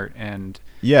 super smart, and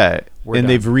Yeah, We're and done.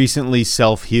 they've recently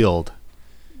self-healed.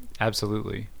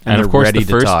 absolutely. And And of they're course, ready the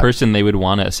to first talk. person they would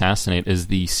want to assassinate is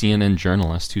the CNN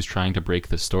journalist who's trying to break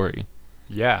the story.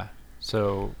 Yeah.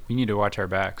 So we need to watch our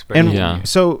backs. But And Yeah.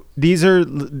 so these are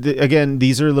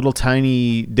these are little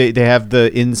tiny. They have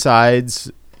the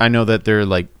insides. I know that they're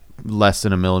like less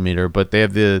than 1 millimeter, but they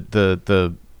have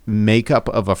the makeup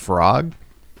of a frog.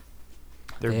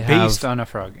 They're They based have- on a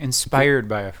frog, inspired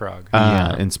by a frog.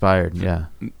 Yeah. Inspired, yeah.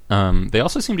 They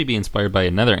also seem to be inspired by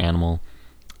another animal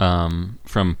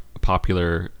from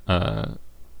popular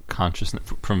consciousness,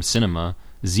 from cinema,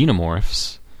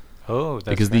 xenomorphs. Oh, that's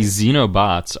Because right. these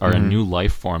xenobots are a new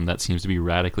life form that seems to be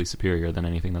radically superior than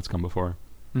anything that's come before.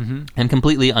 Mhm. And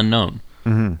completely unknown.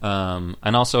 Mm-hmm.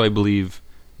 And also, I believe,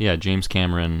 James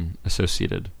Cameron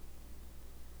associated.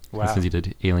 Wow. Since he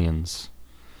did Aliens.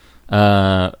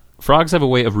 Frogs have a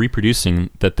way of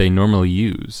reproducing that they normally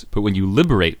use, but when you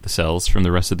liberate the cells from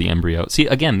the rest of the embryo... See,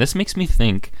 again, this makes me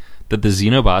think that the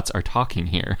xenobots are talking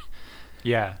here.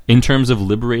 Yeah. In terms of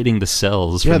liberating the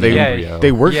cells from the embryo.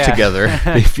 They work Yeah. together.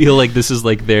 They feel like this is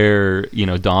like their,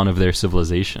 dawn of their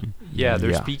civilization. Yeah,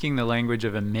 they're Yeah. speaking the language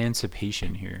of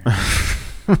emancipation here.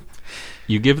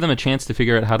 You give them a chance to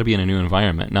figure out how to be in a new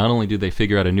environment. Not only do they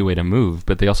figure out a new way to move,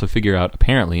 but they also figure out,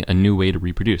 apparently, a new way to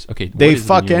reproduce. Okay, what They is the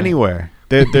fuck new way? anywhere.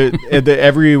 They're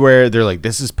everywhere. They're like,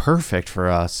 this is perfect for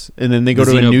us. And then they go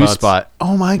The to a new xenobots- spot.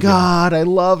 Oh my God, I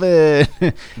love it.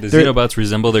 The They're- xenobots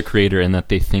resemble their creator in that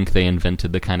they think they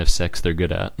invented the kind of sex they're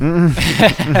good at.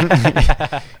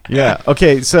 Yeah.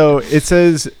 Okay. So it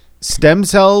says stem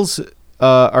cells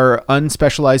are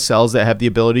unspecialized cells that have the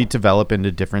ability to develop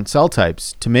into different cell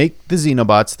types. To make the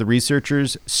xenobots, the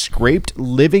researchers scraped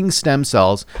living stem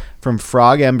cells from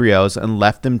frog embryos and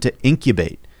left them to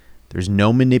incubate. There's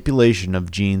no manipulation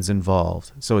of genes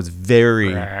involved, so it's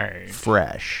very Right.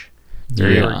 fresh,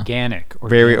 Very Yeah. organic.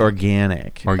 very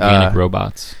organic. Organic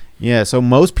robots. Yeah, so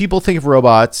most people think of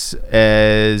robots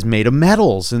as made of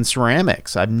metals and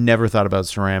ceramics. I've never thought about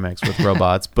ceramics with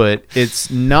robots, but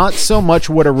it's not so much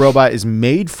what a robot is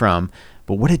made from,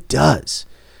 but what it does,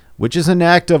 which is an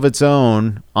act of its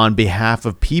own on behalf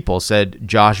of people, said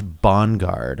Josh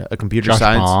Bongard, a computer Josh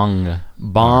science Bong.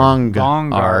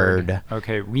 Bongard.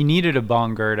 Okay, we needed a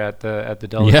Bongard at the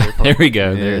Dulles Yeah, Airport. there we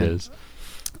go. There it Yeah. is.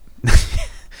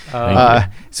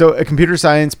 So a computer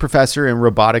science professor and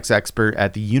robotics expert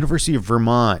at the University of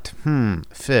Vermont,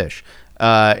 fish,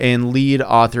 and lead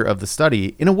author of the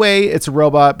study. In a way, it's a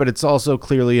robot, but it's also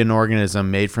clearly an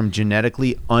organism made from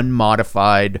genetically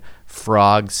unmodified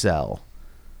frog cell.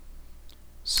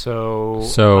 So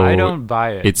So I don't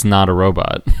buy it. It's not a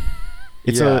robot.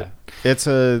 It's Yeah. it's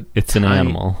a It's an tiny-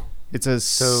 animal. It's a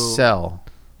So- cell.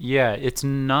 Yeah, it's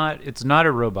not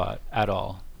a robot at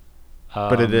all.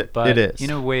 But it is. In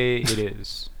a way, it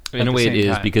is. In At a the way, it same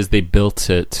is time. because they built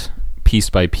it piece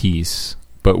by piece,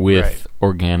 but with Right.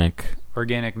 organic.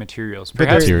 organic materials. But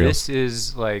Perhaps they're- this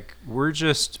is like we're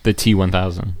just The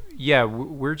T1000.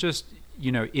 we're just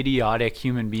idiotic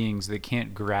human beings that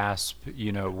can't grasp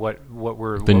what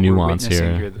we're The what nuance we're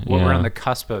witnessing here. what we're Yeah. on the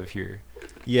cusp of here.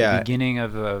 The Yeah. beginning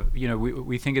of a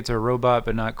we think it's a robot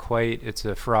but not quite. It's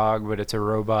a frog but it's a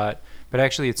robot, but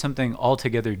actually it's something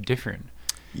altogether different.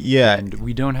 Yeah. And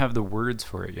we don't have the words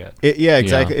for it yet. Yeah,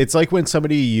 exactly. Yeah. It's like when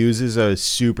somebody uses a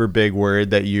super big word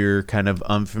that you're kind of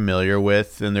unfamiliar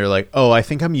with, and they're like, "Oh, I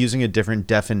think I'm using a different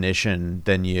definition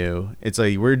than you." It's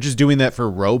like we're just doing that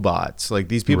for robots. Like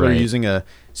these people are Right. using a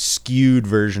skewed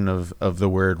version of the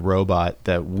word robot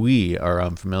that we are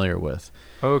unfamiliar with.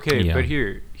 Okay, Yeah. but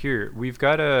here we've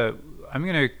got I'm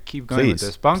going to keep going with Please,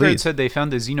 this. Bongard please. said they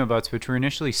found the xenobots, which were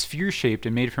initially sphere-shaped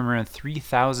and made from around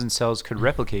 3,000 cells, could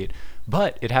replicate,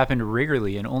 but it happened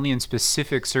regularly and only in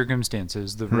specific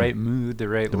circumstances, the right mood, the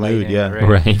right mood, lighting. yeah.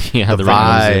 Right? Right. Yeah. the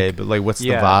right music. vibe, like what's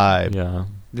Yeah. the vibe? Yeah.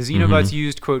 The xenobots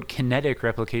used, quote, kinetic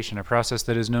replication, a process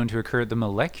that is known to occur at the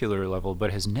molecular level,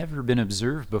 but has never been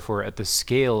observed before at the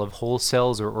scale of whole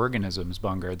cells or organisms,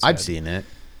 Bongard said.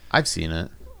 I've seen it.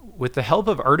 With the help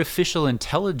of artificial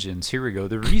intelligence, here we go,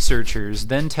 the researchers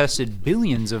then tested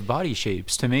billions of body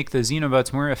shapes to make the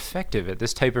xenobots more effective at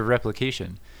this type of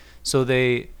replication. So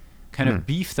they kind of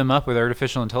beef them up with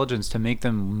artificial intelligence to make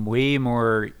them way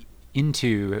more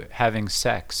into having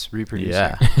sex, reproducing.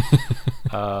 Yeah.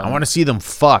 I want to see them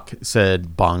fuck,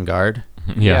 said Bongard.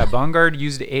 Yeah, Bongard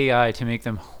used AI to make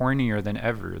them hornier than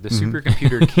ever. The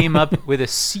supercomputer came up with a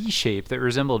C shape that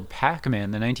resembled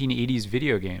Pac-Man, the 1980s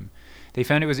video game. They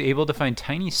found it was able to find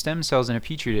tiny stem cells in a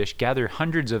petri dish, gather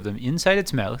hundreds of them inside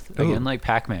its mouth, again like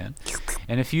Pac-Man,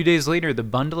 and a few days later, the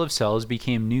bundle of cells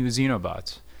became new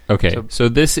xenobots. Okay. So- So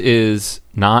this is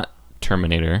not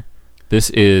Terminator. This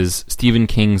is Stephen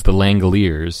King's The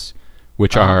Langoliers,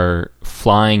 which are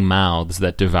flying mouths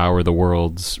that devour the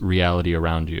world's reality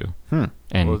around you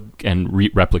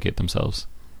and replicate themselves.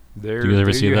 There, Do you ever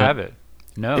there see you that? have it.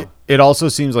 No. It also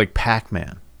seems like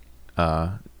Pac-Man.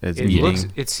 Is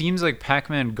eating. It seems like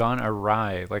Pac-Man gone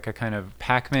awry, like a kind of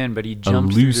Pac-Man, but he A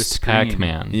jumps through the loose screen.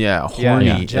 Pac-Man. Yeah, Yeah, horny.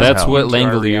 yeah. as That's hell. what Into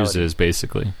our Langoliers reality. is,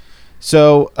 basically.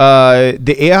 So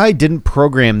the AI didn't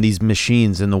program these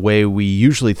machines in the way we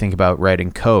usually think about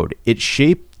writing code. It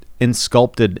shaped and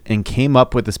sculpted and came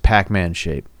up with this Pac-Man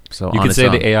shape. So you could say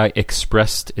the AI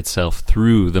expressed itself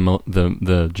through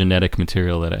the genetic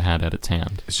material that it had at its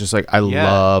hand. It's just like, I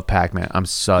love Pac-Man. I'm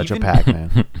such a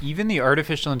Pac-Man. Even the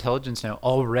artificial intelligence now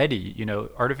already,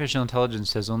 artificial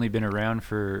intelligence has only been around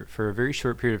for a very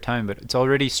short period of time, but it's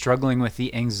already struggling with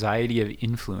the anxiety of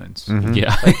influence. Mm-hmm.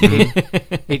 Yeah.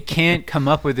 It can't come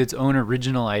up with its own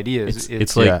original ideas.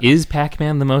 It's like, is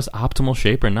Pac-Man the most optimal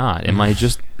shape or not? Am I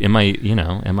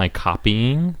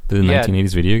copying the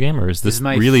 1980s video game, or is this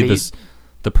really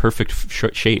the perfect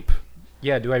shape?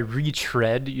 Yeah, do I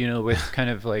retread, with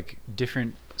kind of like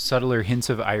different subtler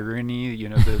hints of irony,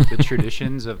 the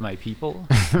traditions of my people?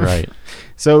 Right.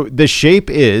 So the shape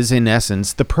is, in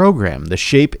essence, the program. The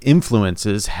shape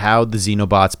influences how the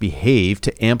Xenobots behave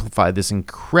to amplify this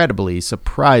incredibly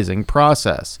surprising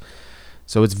process.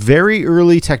 So it's very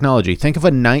early technology. Think of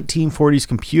a 1940s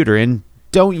computer and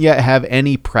don't yet have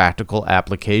any practical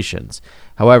applications.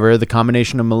 However, the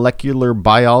combination of molecular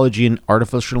biology and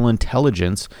artificial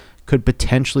intelligence could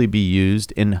potentially be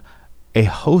used in a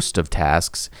host of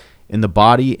tasks in the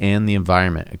body and the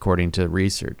environment, according to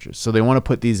researchers. So they want to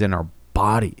put these in our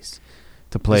bodies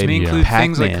to play This may include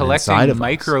things like collecting inside of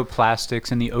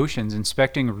microplastics in the oceans,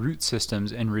 inspecting root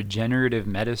systems, and regenerative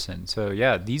medicine. So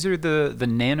yeah, these are the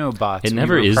nanobots. It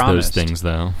never is promised. Those things,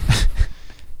 though.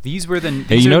 These were the.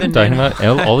 Hey, you know what I'm talking about?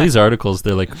 All these articles,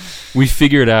 they're like, we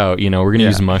figured out, we're going to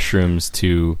use mushrooms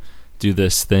to do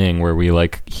this thing where we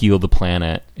like heal the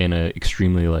planet in a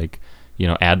extremely like,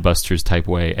 Adbusters type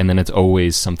way, and then it's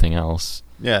always something else.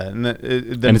 Yeah, and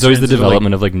it's always the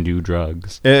development of like new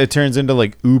drugs. It turns into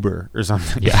like Uber or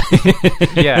something. Yeah,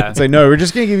 yeah. It's like, no, we're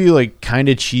just gonna give you like kind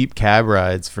of cheap cab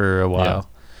rides for a while.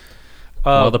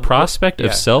 Yeah. Well, the prospect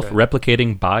of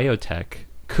self-replicating biotech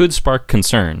could spark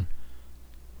concern.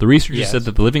 The researchers said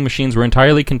that the living machines were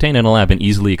entirely contained in a lab and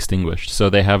easily extinguished, so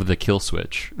they have the kill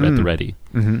switch at the ready.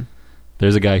 Mm-hmm.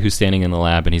 There's a guy who's standing in the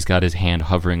lab, and he's got his hand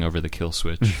hovering over the kill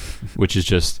switch, which is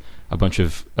just a bunch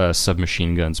of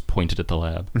submachine guns pointed at the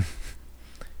lab.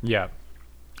 Yeah.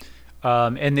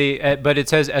 And but it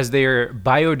says as they are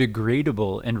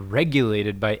biodegradable and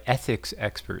regulated by ethics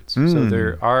experts. So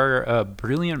there are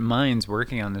brilliant minds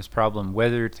working on this problem,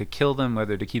 whether to kill them,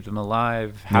 whether to keep them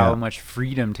alive, how much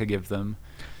freedom to give them.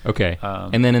 Okay.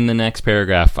 And then in the next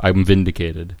paragraph, I'm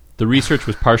vindicated. The research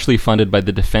was partially funded by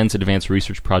the Defense Advanced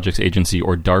Research Projects Agency,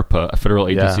 or DARPA, a federal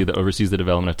agency that oversees the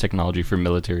development of technology for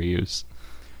military use.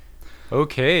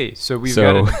 Okay, so we've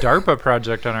got a DARPA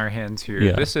project on our hands here.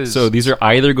 Yeah. So these are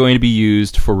either going to be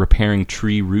used for repairing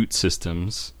tree root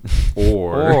systems,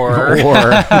 or there's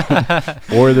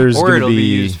going it'll to be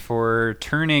used for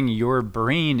turning your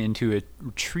brain into a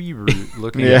tree root,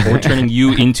 or turning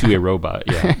you into a robot.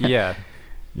 Yeah. Yeah.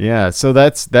 Yeah, so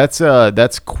that's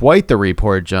quite the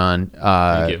report, John.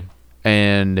 Thank you.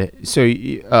 And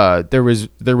so there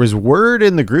was word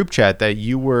in the group chat that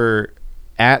you were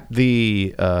at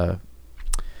the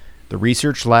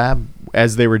research lab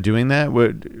as they were doing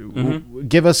that.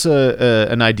 Give us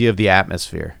an idea of the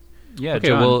atmosphere. Yeah. Okay.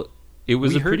 John, well, it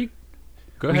was pretty.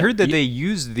 Go ahead. We heard that they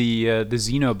used the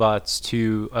Xenobots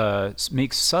to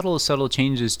make subtle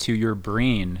changes to your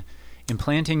brain,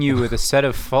 implanting you with a set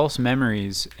of false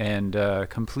memories and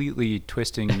completely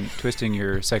twisting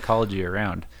your psychology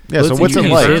around. Yeah, so what's it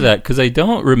like? Say that because I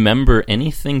don't remember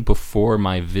anything before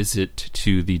my visit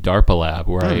to the DARPA lab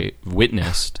where I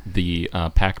witnessed the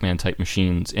Pac-Man type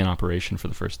machines in operation for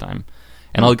the first time.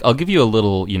 And I'll give you a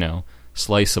little,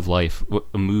 slice of life,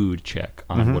 a mood check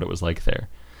on what it was like there.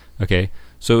 Okay,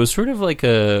 so it was sort of like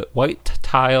a white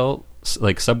tile,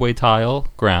 like subway tile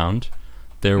ground.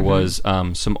 There was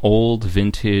some old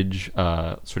vintage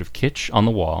sort of kitsch on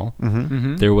the wall.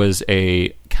 There was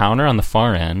a counter on the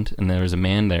far end, and there was a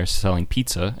man there selling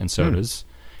pizza and sodas.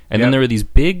 And then there were these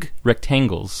big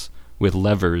rectangles with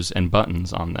levers and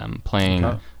buttons on them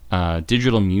playing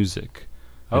digital music.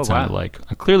 It sounded like.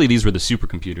 Clearly, these were the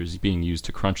supercomputers being used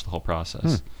to crunch the whole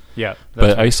process. Yeah.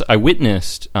 But I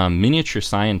witnessed miniature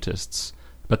scientists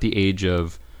about the age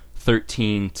of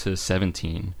 13 to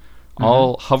 17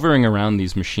 all hovering around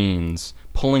these machines,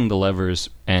 pulling the levers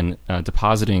and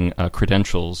depositing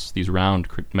credentials, these round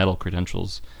metal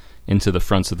credentials, into the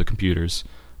fronts of the computers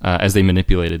as they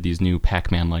manipulated these new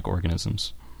Pac-Man-like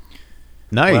organisms.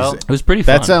 Nice. Well, it was pretty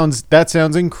fun. That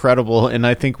sounds incredible, and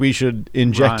I think we should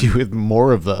inject you with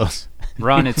more of those.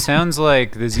 Ron, it sounds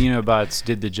like the Xenobots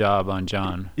did the job on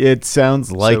John. It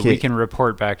sounds like it. So we can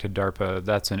report back to DARPA.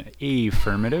 That's an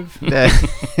affirmative.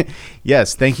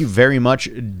 Yes, thank you very much,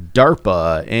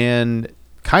 DARPA. And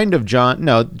kind of John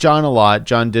a lot.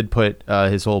 John did put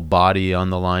his whole body on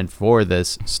the line for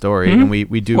this story, and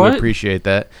we do appreciate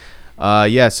that.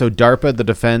 So DARPA, the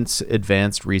Defense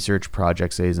Advanced Research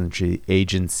Projects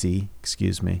Agency,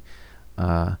 excuse me.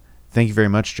 Thank you very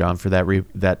much, John, for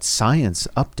that science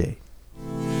update.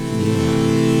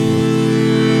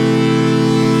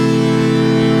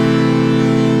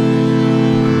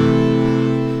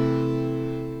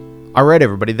 All right,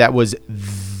 everybody, that was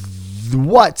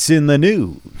What's in the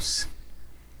News.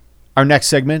 Our next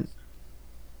segment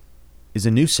is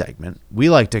a new segment we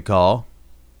like to call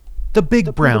The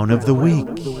Big Brown of the Week.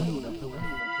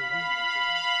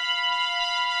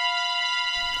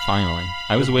 Finally.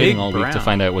 I was waiting all week to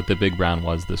find out what the Big Brown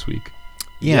was this week.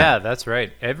 Yeah, that's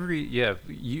right.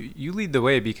 You lead the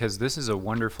way because this is a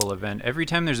wonderful event. Every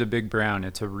time there's a Big Brown,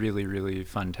 it's a really, really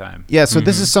fun time. Yeah, so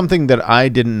this is something that I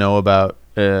didn't know about.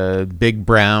 Big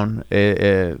Brown.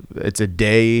 It's a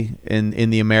day in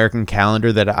the American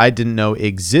calendar that I didn't know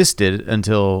existed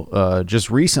until just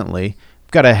recently.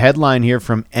 We've got a headline here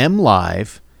from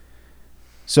MLive.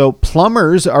 So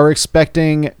plumbers are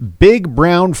expecting Big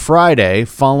Brown Friday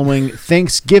following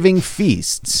Thanksgiving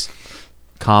feasts,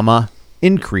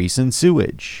 increase in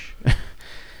sewage.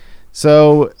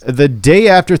 So the day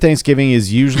after Thanksgiving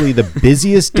is usually the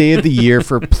busiest day of the year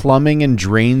for plumbing and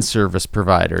drain service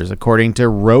providers, according to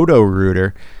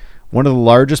Roto-Rooter, one of the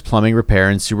largest plumbing repair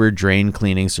and sewer drain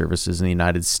cleaning services in the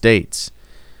United States.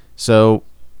 So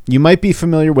you might be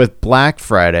familiar with Black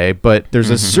Friday, but there's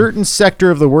a certain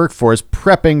sector of the workforce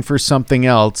prepping for something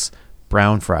else,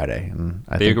 Brown Friday. And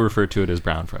they refer to it as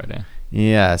Brown Friday.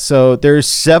 Yeah, so there's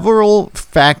several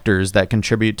factors that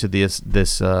contribute to this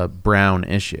brown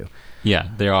issue. Yeah,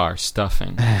 there are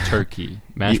stuffing, turkey,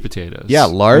 mashed potatoes. Yeah,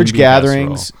 large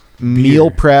gatherings,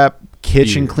 meal prep,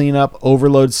 kitchen cleanup,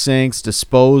 overload sinks,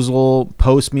 disposal,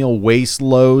 post-meal waste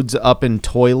loads up in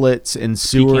toilets and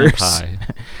sewers.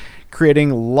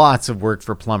 Creating lots of work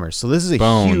for plumbers. So this is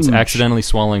a accidentally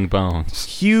swallowing bones.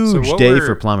 Huge day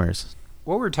for plumbers.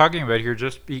 What we're talking about here,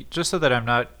 just so that I'm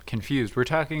not confused, we're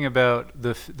talking about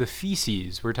the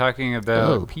feces. We're talking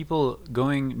about people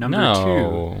going number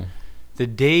 2. The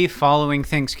day following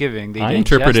Thanksgiving, they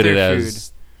interpreted it food.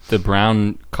 as the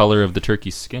brown color of the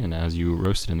turkey's skin as you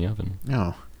roast it in the oven.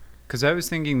 No. Because I was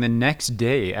thinking the next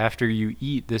day after you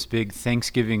eat this big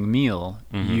Thanksgiving meal,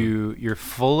 you're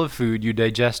full of food, you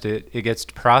digest it, it gets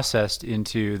processed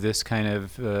into this kind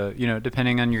of,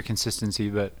 depending on your consistency,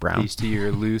 but pasty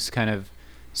or loose kind of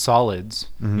solids.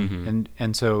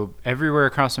 And so everywhere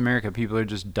across America, people are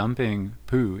just dumping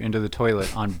poo into the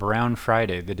toilet on Brown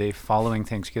Friday, the day following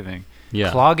Thanksgiving,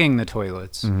 clogging the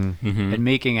toilets and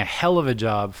making a hell of a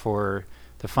job for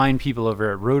the fine people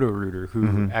over at Roto-Rooter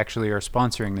who actually are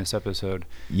sponsoring this episode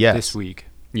this week.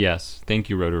 Yes.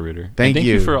 Thank you, Roto-Rooter. Thank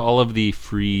you for all of the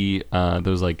free,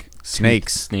 those like snake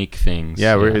things.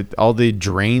 Yeah, all the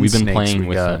drain we've been snakes playing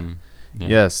with them. Yeah.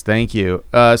 Yes, thank you.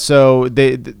 So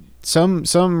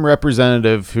some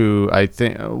representative who I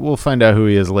think we'll find out who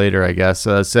he is later, I guess,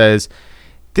 says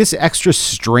this extra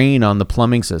strain on the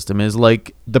plumbing system is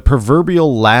like the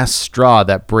proverbial last straw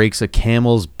that breaks a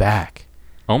camel's back.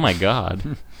 Oh my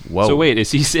God. Whoa. So wait,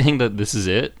 is he saying that this is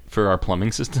it for our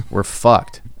plumbing system? We're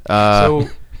fucked.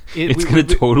 It's going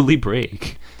to totally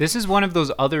break. This is one of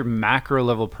those other macro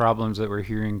level problems that we're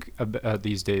hearing about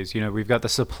these days. We've got the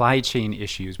supply chain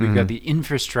issues. We've got the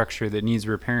infrastructure that needs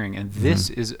repairing. And this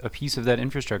is a piece of that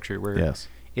infrastructure where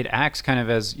it acts kind of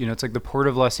as, it's like the Port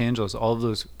of Los Angeles, all of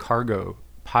those cargo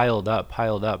piled up,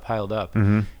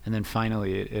 and then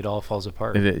finally it all falls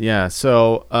apart.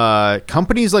 So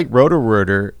companies like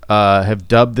Roto-Rooter have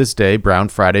dubbed this day Brown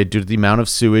Friday due to the amount of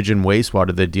sewage and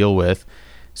wastewater they deal with.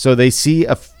 So they see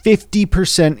a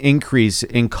 50% increase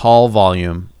in call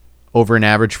volume over an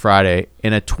average Friday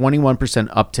and a 21%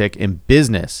 uptick in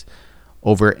business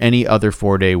over any other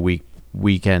 4-day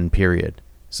weekend period.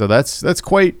 So that's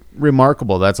quite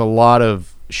remarkable. That's a lot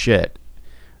of shit.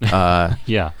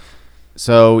 Yeah.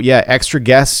 So extra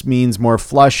guests means more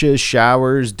flushes,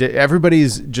 showers.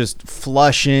 Everybody's just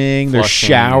flushing. They're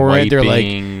showering.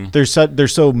 Wiping. They're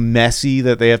so messy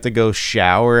that they have to go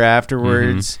shower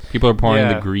afterwards. People are pouring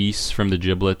the grease from the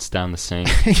giblets down the sink.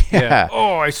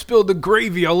 Oh, I spilled the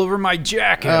gravy all over my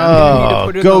jacket. I'm gonna need to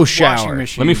put it go in the shower. washing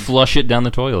machine. Let me flush it down the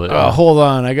toilet. Hold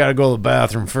on, I gotta go to the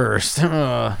bathroom first.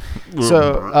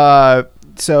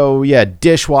 So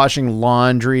dishwashing,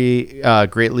 laundry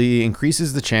greatly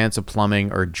increases the chance of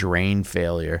plumbing or drain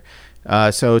failure.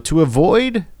 So to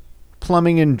avoid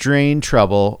plumbing and drain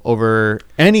trouble over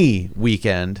any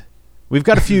weekend, we've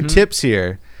got a few tips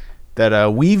here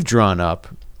that we've drawn up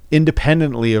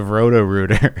independently of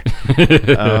Roto-Rooter.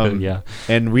 Yeah.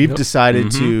 And we've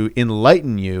decided to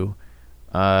enlighten you.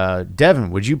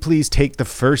 Devin, would you please take the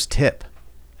first tip?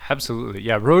 Absolutely.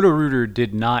 Yeah, Roto-Rooter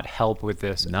did not help with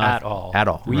this at all. At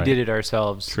all. We Right. did it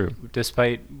ourselves, True.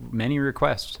 despite many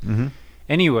requests.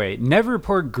 Anyway, never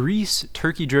pour grease,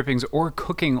 turkey drippings, or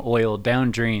cooking oil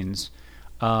down drains.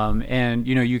 And,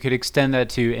 you could extend that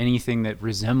to anything that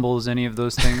resembles any of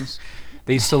those things.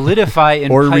 They solidify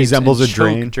in Or pipes resembles and a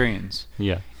choke drain. drains.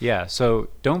 Yeah. Yeah, so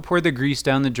don't pour the grease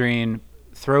down the drain.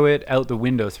 Throw it out the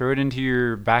window. Throw it into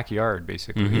your backyard,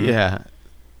 basically. Yeah.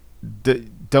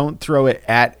 Don't throw it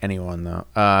at anyone, though.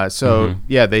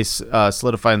 They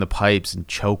solidify in the pipes and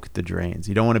choke the drains.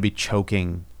 You don't want to be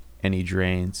choking any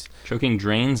drains. Choking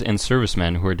drains and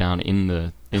servicemen who are down in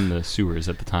the sewers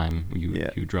at the time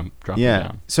you drop them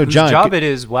down. So, Whose John, job it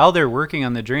is, while they're working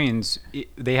on the drains,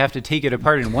 they have to take it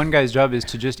apart, and one guy's job is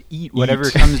to just eat whatever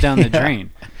comes down the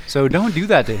drain. So don't do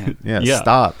that to him. Yeah.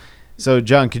 Stop. So,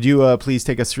 John, could you please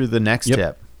take us through the next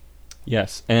tip?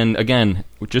 Yes, and again,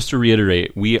 just to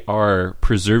reiterate, we are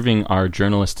preserving our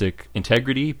journalistic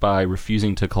integrity by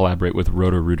refusing to collaborate with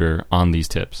Roto-Rooter on these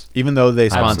tips. Even though they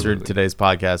sponsored Absolutely. today's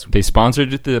podcast. They sponsored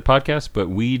the podcast, but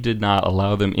we did not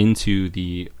allow them into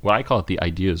what I call it the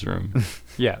ideas room,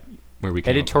 Yeah. where we can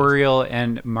Editorial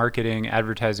and marketing,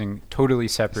 advertising, totally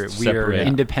separate. We are Separate.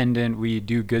 independent. We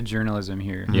do good journalism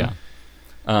here. Yeah.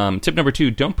 Tip number 2,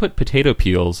 don't put potato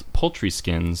peels, poultry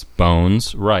skins,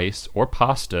 bones, rice, or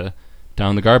pasta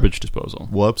down the garbage disposal.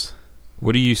 Whoops.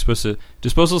 What are you supposed to...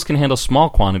 Disposals can handle small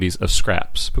quantities of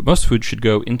scraps, but most food should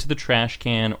go into the trash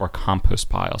can or compost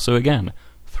pile. So again,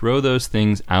 throw those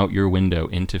things out your window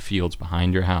into fields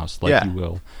behind your house, like you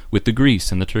will with the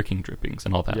grease and the turkey drippings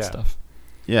and all that stuff.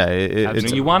 Yeah,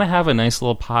 it's You want to have a nice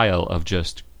little pile of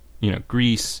just,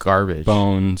 grease, garbage,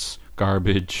 bones,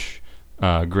 garbage,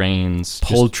 grains, just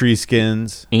poultry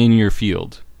skins in your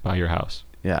field by your house.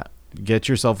 Yeah. Get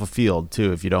yourself a field,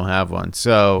 too, if you don't have one.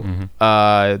 So,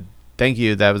 thank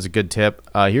you. That was a good tip.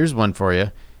 Here's one for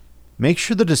you. Make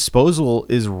sure the disposal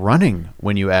is running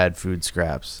when you add food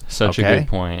scraps. Such a good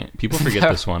point. People forget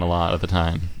this one a lot of the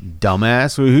time.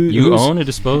 Dumbass. You own a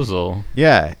disposal.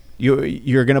 Yeah.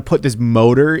 You're going to put this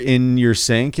motor in your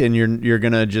sink, and you're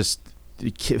going to just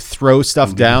throw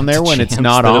stuff down there when it's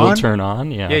not on. It'll turn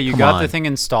on. Yeah. Yeah, you got the thing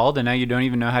installed, and now you don't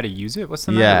even know how to use it? What's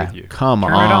the matter with you? Come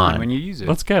Turn on. it on when you use it.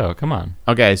 Let's go. Come on.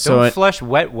 Okay, so don't flush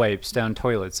wet wipes down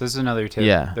toilets. This is another tip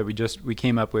that we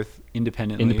came up with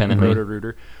independently.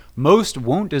 Roto-Rooter. Most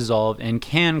won't dissolve and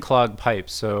can clog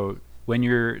pipes. So when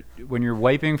you're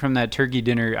wiping from that turkey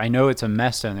dinner, I know it's a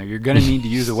mess down there. You're gonna need to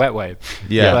use a wet wipe.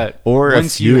 But or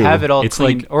once a few. you have it all It's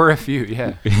cleaned, like- or a few,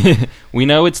 yeah. We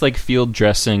know it's like field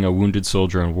dressing a wounded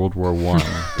soldier in World War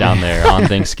I down there on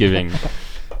Thanksgiving.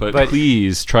 But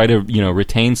please try to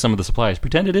retain some of the supplies.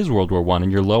 Pretend it is World War I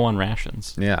and you're low on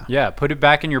rations. Yeah. Yeah, put it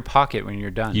back in your pocket when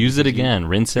you're done. Use it again.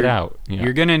 Rinse it out.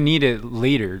 You're gonna need it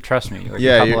later. Trust me.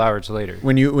 A couple hours later.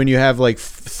 When you have like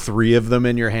 3 of them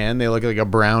in your hand, they look like a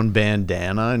brown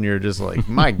bandana, and you're just like,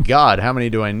 my God, how many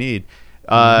do I need?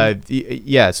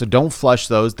 So don't flush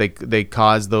those. They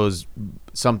cause those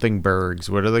something bergs.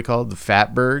 What are they called? The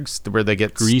fatbergs, where they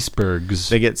get greasebergs.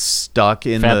 They get stuck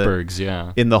in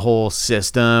fatbergs, in the whole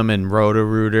system. And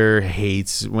Roto-Rooter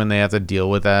hates when they have to deal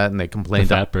with that, and they complain.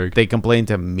 They complain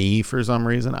to me for some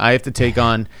reason. I have to take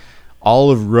on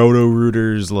all of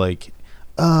Roto-Rooter's like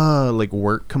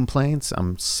work complaints.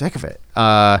 I'm sick of it.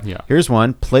 Here's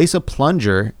one. Place a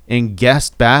plunger in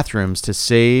guest bathrooms to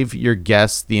save your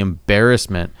guests the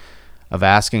embarrassment of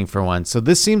asking for one. So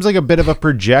this seems like a bit of a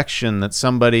projection that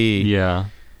somebody had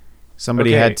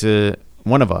to,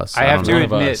 one of us. I have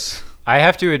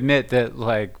to admit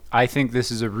that I think this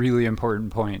is a really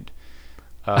important point.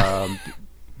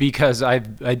 Because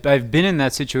I've been in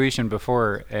that situation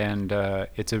before, and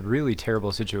it's a really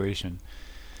terrible situation.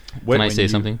 Can I say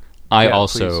something? I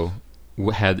also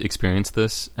had experienced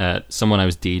this at someone I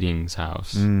was dating's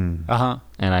house. And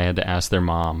I had to ask their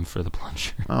mom for the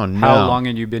plunger. Oh, no. How long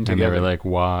had you been together? And they were like,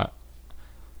 what?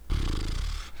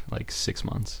 Like 6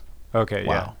 months. Okay,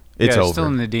 wow. It's over. Still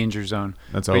in the danger zone.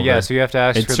 That's but over. Yeah, so you have to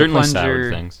ask for the plunger. It's certainly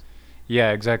soured things.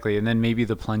 Yeah, exactly. And then maybe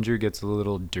the plunger gets a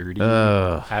little dirty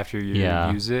after you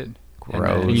use it.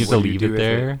 Gross. And you have to leave it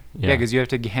there. Yeah, because you have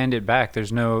to hand it back.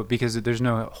 There's no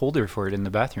holder for it in the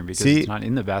bathroom because it's not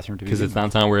in the bathroom to because it's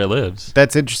not where it lives.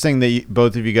 That's interesting that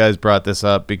both of you guys brought this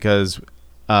up because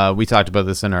we talked about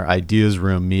this in our ideas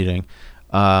room meeting.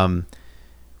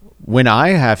 When I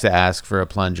have to ask for a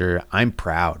plunger, I'm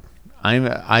proud.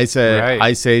 I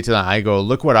say to them, I go,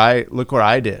 look what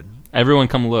I did. Everyone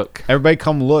come look. Everybody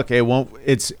come look.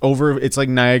 It's over. It's like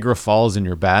Niagara Falls in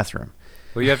your bathroom.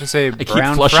 Well, you have to say I keep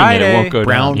Brown flushing Friday. it. It won't go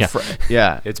Brown, down.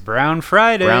 yeah. It's Brown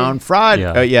Friday. Brown Friday.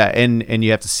 Yeah. Yeah, and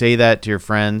you have to say that to your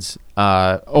friends.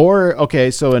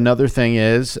 So another thing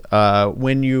is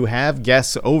when you have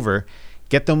guests over,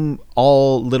 get them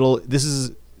all little. This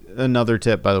is another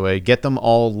tip, by the way. Get them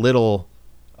all little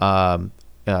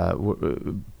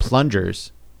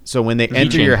plungers. So when they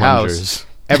enter Keychain your plungers.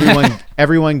 house,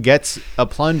 everyone gets a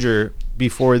plunger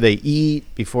before they eat,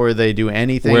 before they do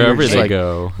anything. You're Wherever just they like,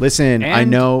 go. Listen, I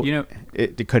And, know, you know-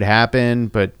 it could happen,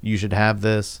 but you should have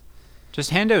this. Just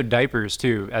hand out diapers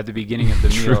too at the beginning of the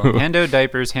meal. True. Hand out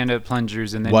diapers, hand out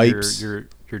plungers, and then Wipes. you're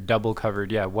double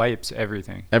covered. Yeah, wipes,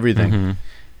 everything. Everything. Mm-hmm.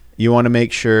 You want to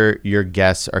make sure your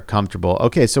guests are comfortable.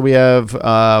 Okay, so we have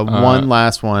one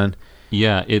last one.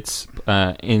 Yeah, it's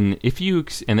and then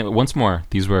once more,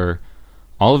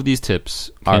 all of these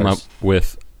tips came Ours. up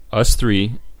with us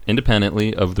three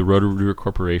independently of the Roto-Rooter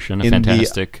Corporation, a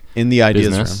fantastic in the ideas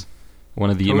business, room. one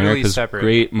of the Totally America's separate.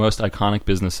 great, most iconic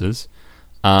businesses.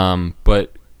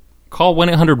 But call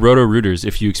 1-800-ROTO-ROOTERS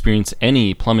if you experience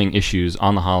any plumbing issues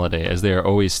on the holiday, as they are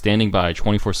always standing by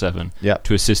 24/7 Yep.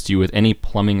 to assist you with any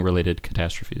plumbing-related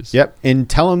catastrophes. Yep, and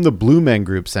tell them the Blue Men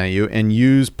Group sent you, and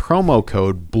use promo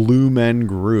code Blue Men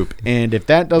Group. And if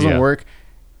that doesn't Yeah. work,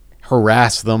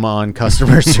 harass them on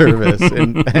customer service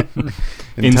and tell them.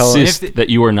 Insist that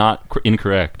you are not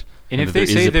incorrect. And that if they there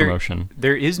say is a promotion.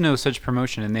 there is no such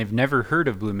promotion and they've never heard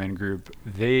of Blue Men Group,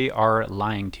 they are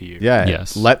lying to you. Yeah,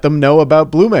 Yes. let them know about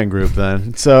Blue Men Group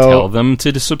then. So Tell them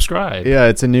to subscribe. yeah,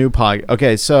 it's a new pod.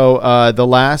 Okay, so the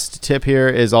last tip here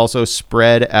is also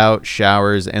spread out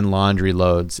showers and laundry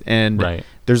loads. And Right.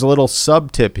 there's a little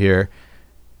sub tip here.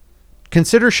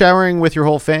 Consider showering with your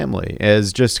whole family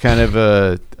as just kind of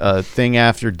a thing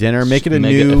after dinner. Make it a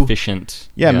Mega new efficient.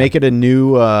 Yeah, make it a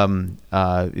new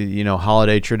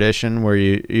holiday tradition where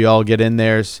you all get in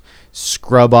there,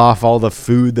 scrub off all the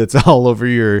food that's all over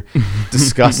your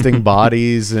disgusting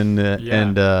bodies, and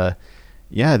that's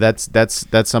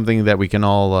something that we can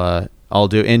all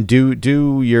do, and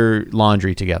do your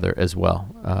laundry together as well.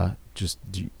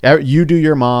 You do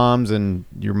your mom's, and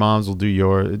your moms will do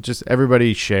yours. Just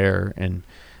everybody share, and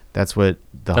that's what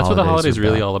the holidays are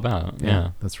really about. all about. Yeah.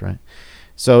 That's right.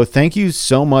 So thank you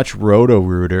so much,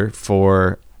 Roto-Rooter,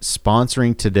 for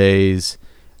sponsoring today's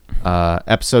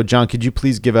episode. John, could you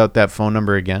please give out that phone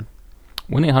number again?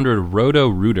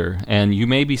 1-800-ROTO-ROOTER. And you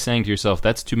may be saying to yourself,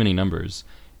 that's too many numbers.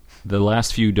 The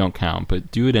last few don't count,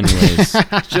 but do it anyways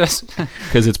Just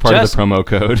because it's part of the promo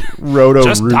code.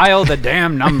 Roto-Rooter. dial the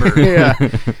damn number. Yeah.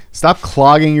 Stop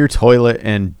clogging your toilet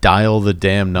and dial the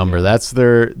damn number. Yeah.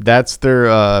 That's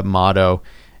their motto,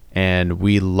 and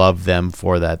we love them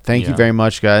for that. Thank you Yeah. very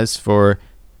much, guys, for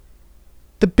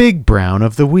the Big Brown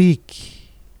of the Week.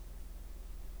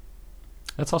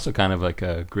 That's also kind of like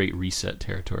a great reset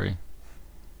territory.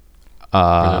 Where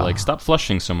they're like, stop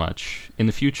flushing so much. In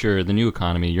the future, the new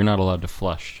economy, you're not allowed to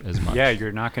flush as much. Yeah,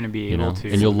 you're not going to be able to.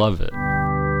 And you'll love it. Yeah.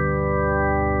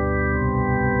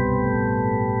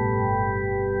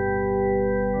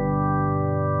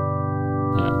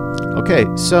 Okay,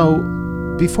 so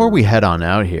before we head on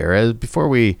out here, before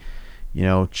we,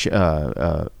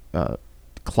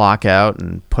 clock out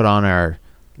and put on our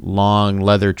long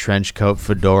leather trench coat,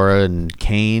 fedora, and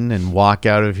cane, and walk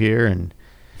out of here and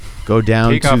go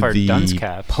down Take to off our the dunce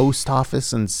caps. post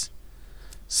office and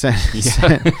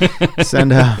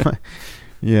send out.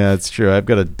 Yeah, it's true. I've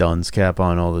got a dunce cap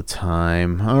on all the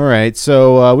time. All right,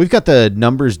 so we've got the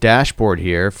numbers dashboard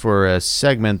here for a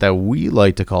segment that we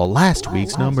like to call Last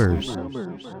Week's Numbers.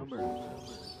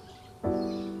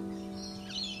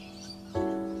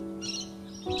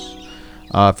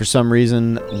 For some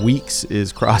reason, weeks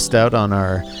is crossed out on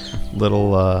our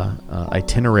little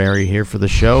itinerary here for the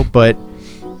show, but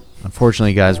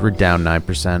unfortunately, guys, we're down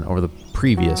 9% over the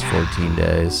previous 14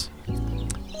 days.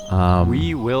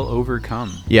 We will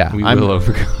overcome. Yeah, We will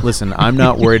overcome. Listen, I'm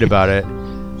not worried about it.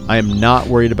 I am not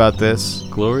worried about this.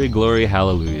 Glory, glory,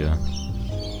 hallelujah.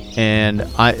 And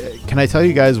can I tell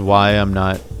you guys why I'm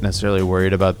not necessarily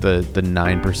worried about the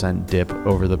 9% dip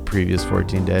over the previous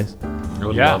 14 days? I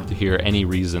would love to hear any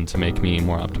reason to make me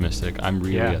more optimistic. I'm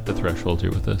really at the threshold here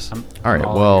with this. All right,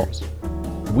 all well, ears.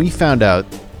 we found out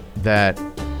that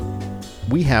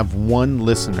we have one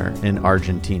listener in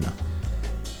Argentina.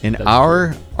 And That's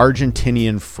our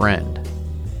Argentinian friend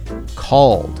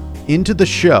called into the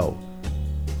show,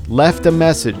 left a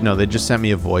message. No, they just sent me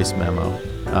a voice memo.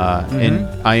 And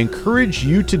I encourage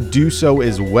you to do so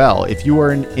as well if you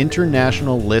are an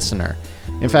international listener.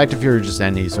 In fact, if you're just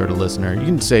any sort of listener, you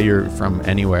can say you're from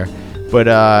anywhere. But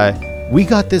we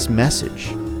got this message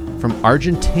from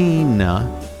Argentina.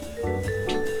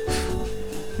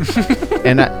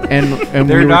 and they're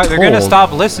we were they're gonna told-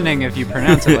 stop listening if you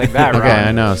pronounce it like that. Okay, Ron.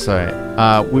 I know. Sorry.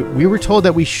 We were told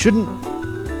that we shouldn't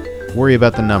worry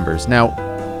about the numbers. Now,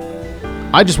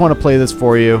 I just want to play this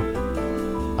for you.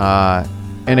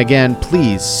 And again,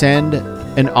 please send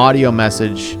an audio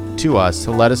message to us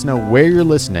to let us know where you're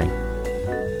listening.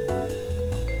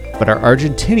 But our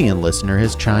Argentinian listener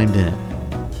has chimed in.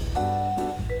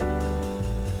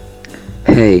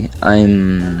 Hey,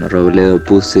 I'm Robledo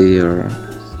Pussy,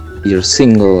 your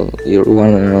single, your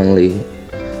one and only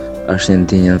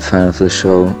Argentinian fan of the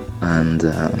show, and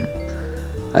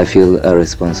I feel a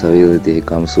responsibility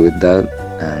comes with that,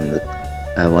 and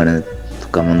I wanted to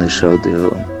come on the show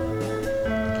to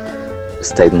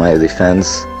state my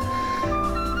defense,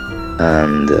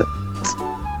 and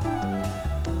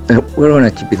we're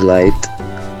gonna keep it light.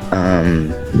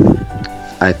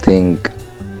 I think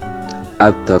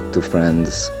I've talked to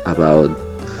friends about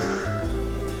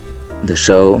the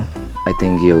show. I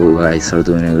think you guys are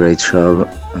doing a great job,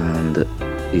 and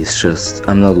it's just,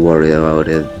 I'm not worried about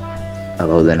it,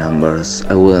 about the numbers.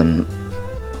 I wouldn't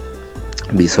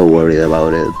be so worried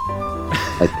about it.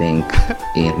 I think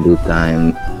in due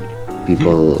time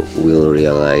people will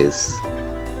realize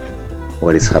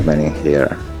what is happening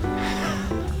here.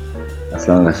 As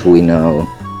long as we know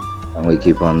and we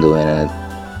keep on doing it.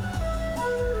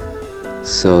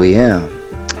 So yeah,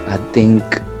 I think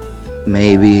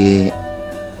maybe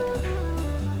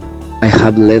I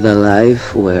have led a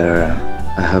life where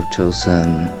I have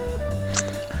chosen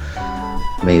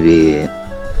maybe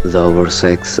the over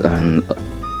sex and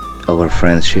over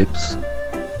friendships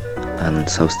and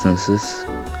substances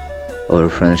over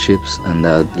friendships, and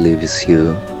that leaves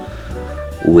you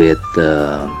with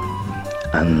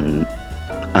an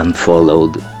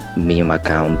unfollowed meme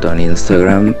account on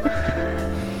Instagram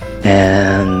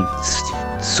and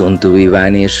soon to be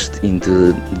vanished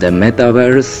into the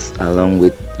metaverse along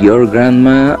with your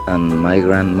grandma and my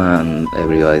grandma and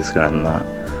everybody's grandma.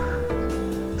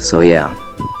 So yeah,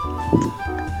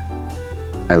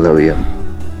 I love you.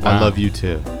 I love you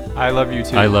too. I love you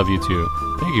too. I love you too.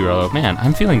 Thank you, Rollo. Man,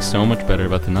 I'm feeling so much better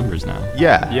about the numbers now.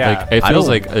 Yeah. Yeah. Like, it I feels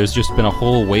don't- like there's just been a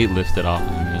whole weight lifted off of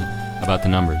me about the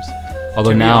numbers.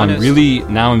 Although To be now honest-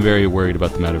 I'm very worried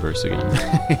about the metaverse again.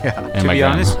 And To my be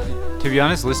grandma. to be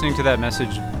honest, listening to that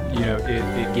message,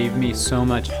 it gave me so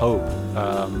much hope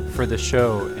for the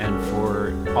show and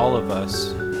for all of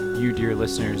us, you dear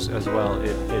listeners as well.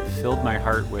 It filled my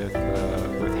heart with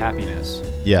happiness.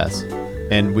 Yes.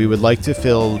 And we would like to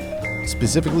fill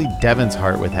specifically Devin's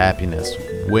heart with happiness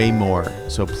way more.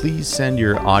 So please send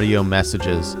your audio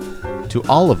messages to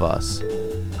all of us.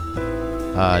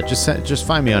 Just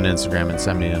find me on Instagram and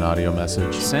send me an audio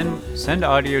message. Send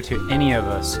audio to any of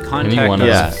us. Contact Anyone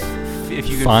us. of us. If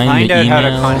you can Find find the out how to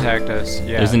email. contact us.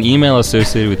 Yeah. There's an email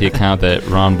associated with the account that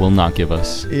Ron will not give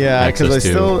us. Yeah, because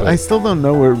access to, but I still don't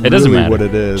know where it doesn't really matter. what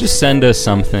it is. Just send us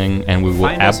something, and we will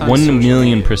Find us on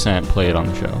 1,000,000% play it on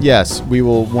the show. Yes, we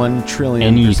will 1,000,000,000%.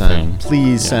 Anything.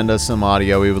 Please Yeah. send us some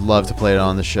audio. We would love to play it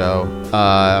on the show.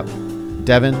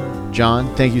 Devin, John,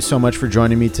 thank you so much for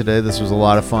joining me today. This was a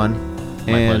lot of fun.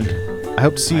 My and pleasure. I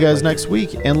hope to see you guys next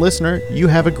week. And listener, you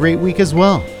have a great week as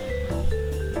well.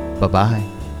 Bye-bye.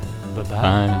 Bye-bye.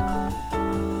 Bye.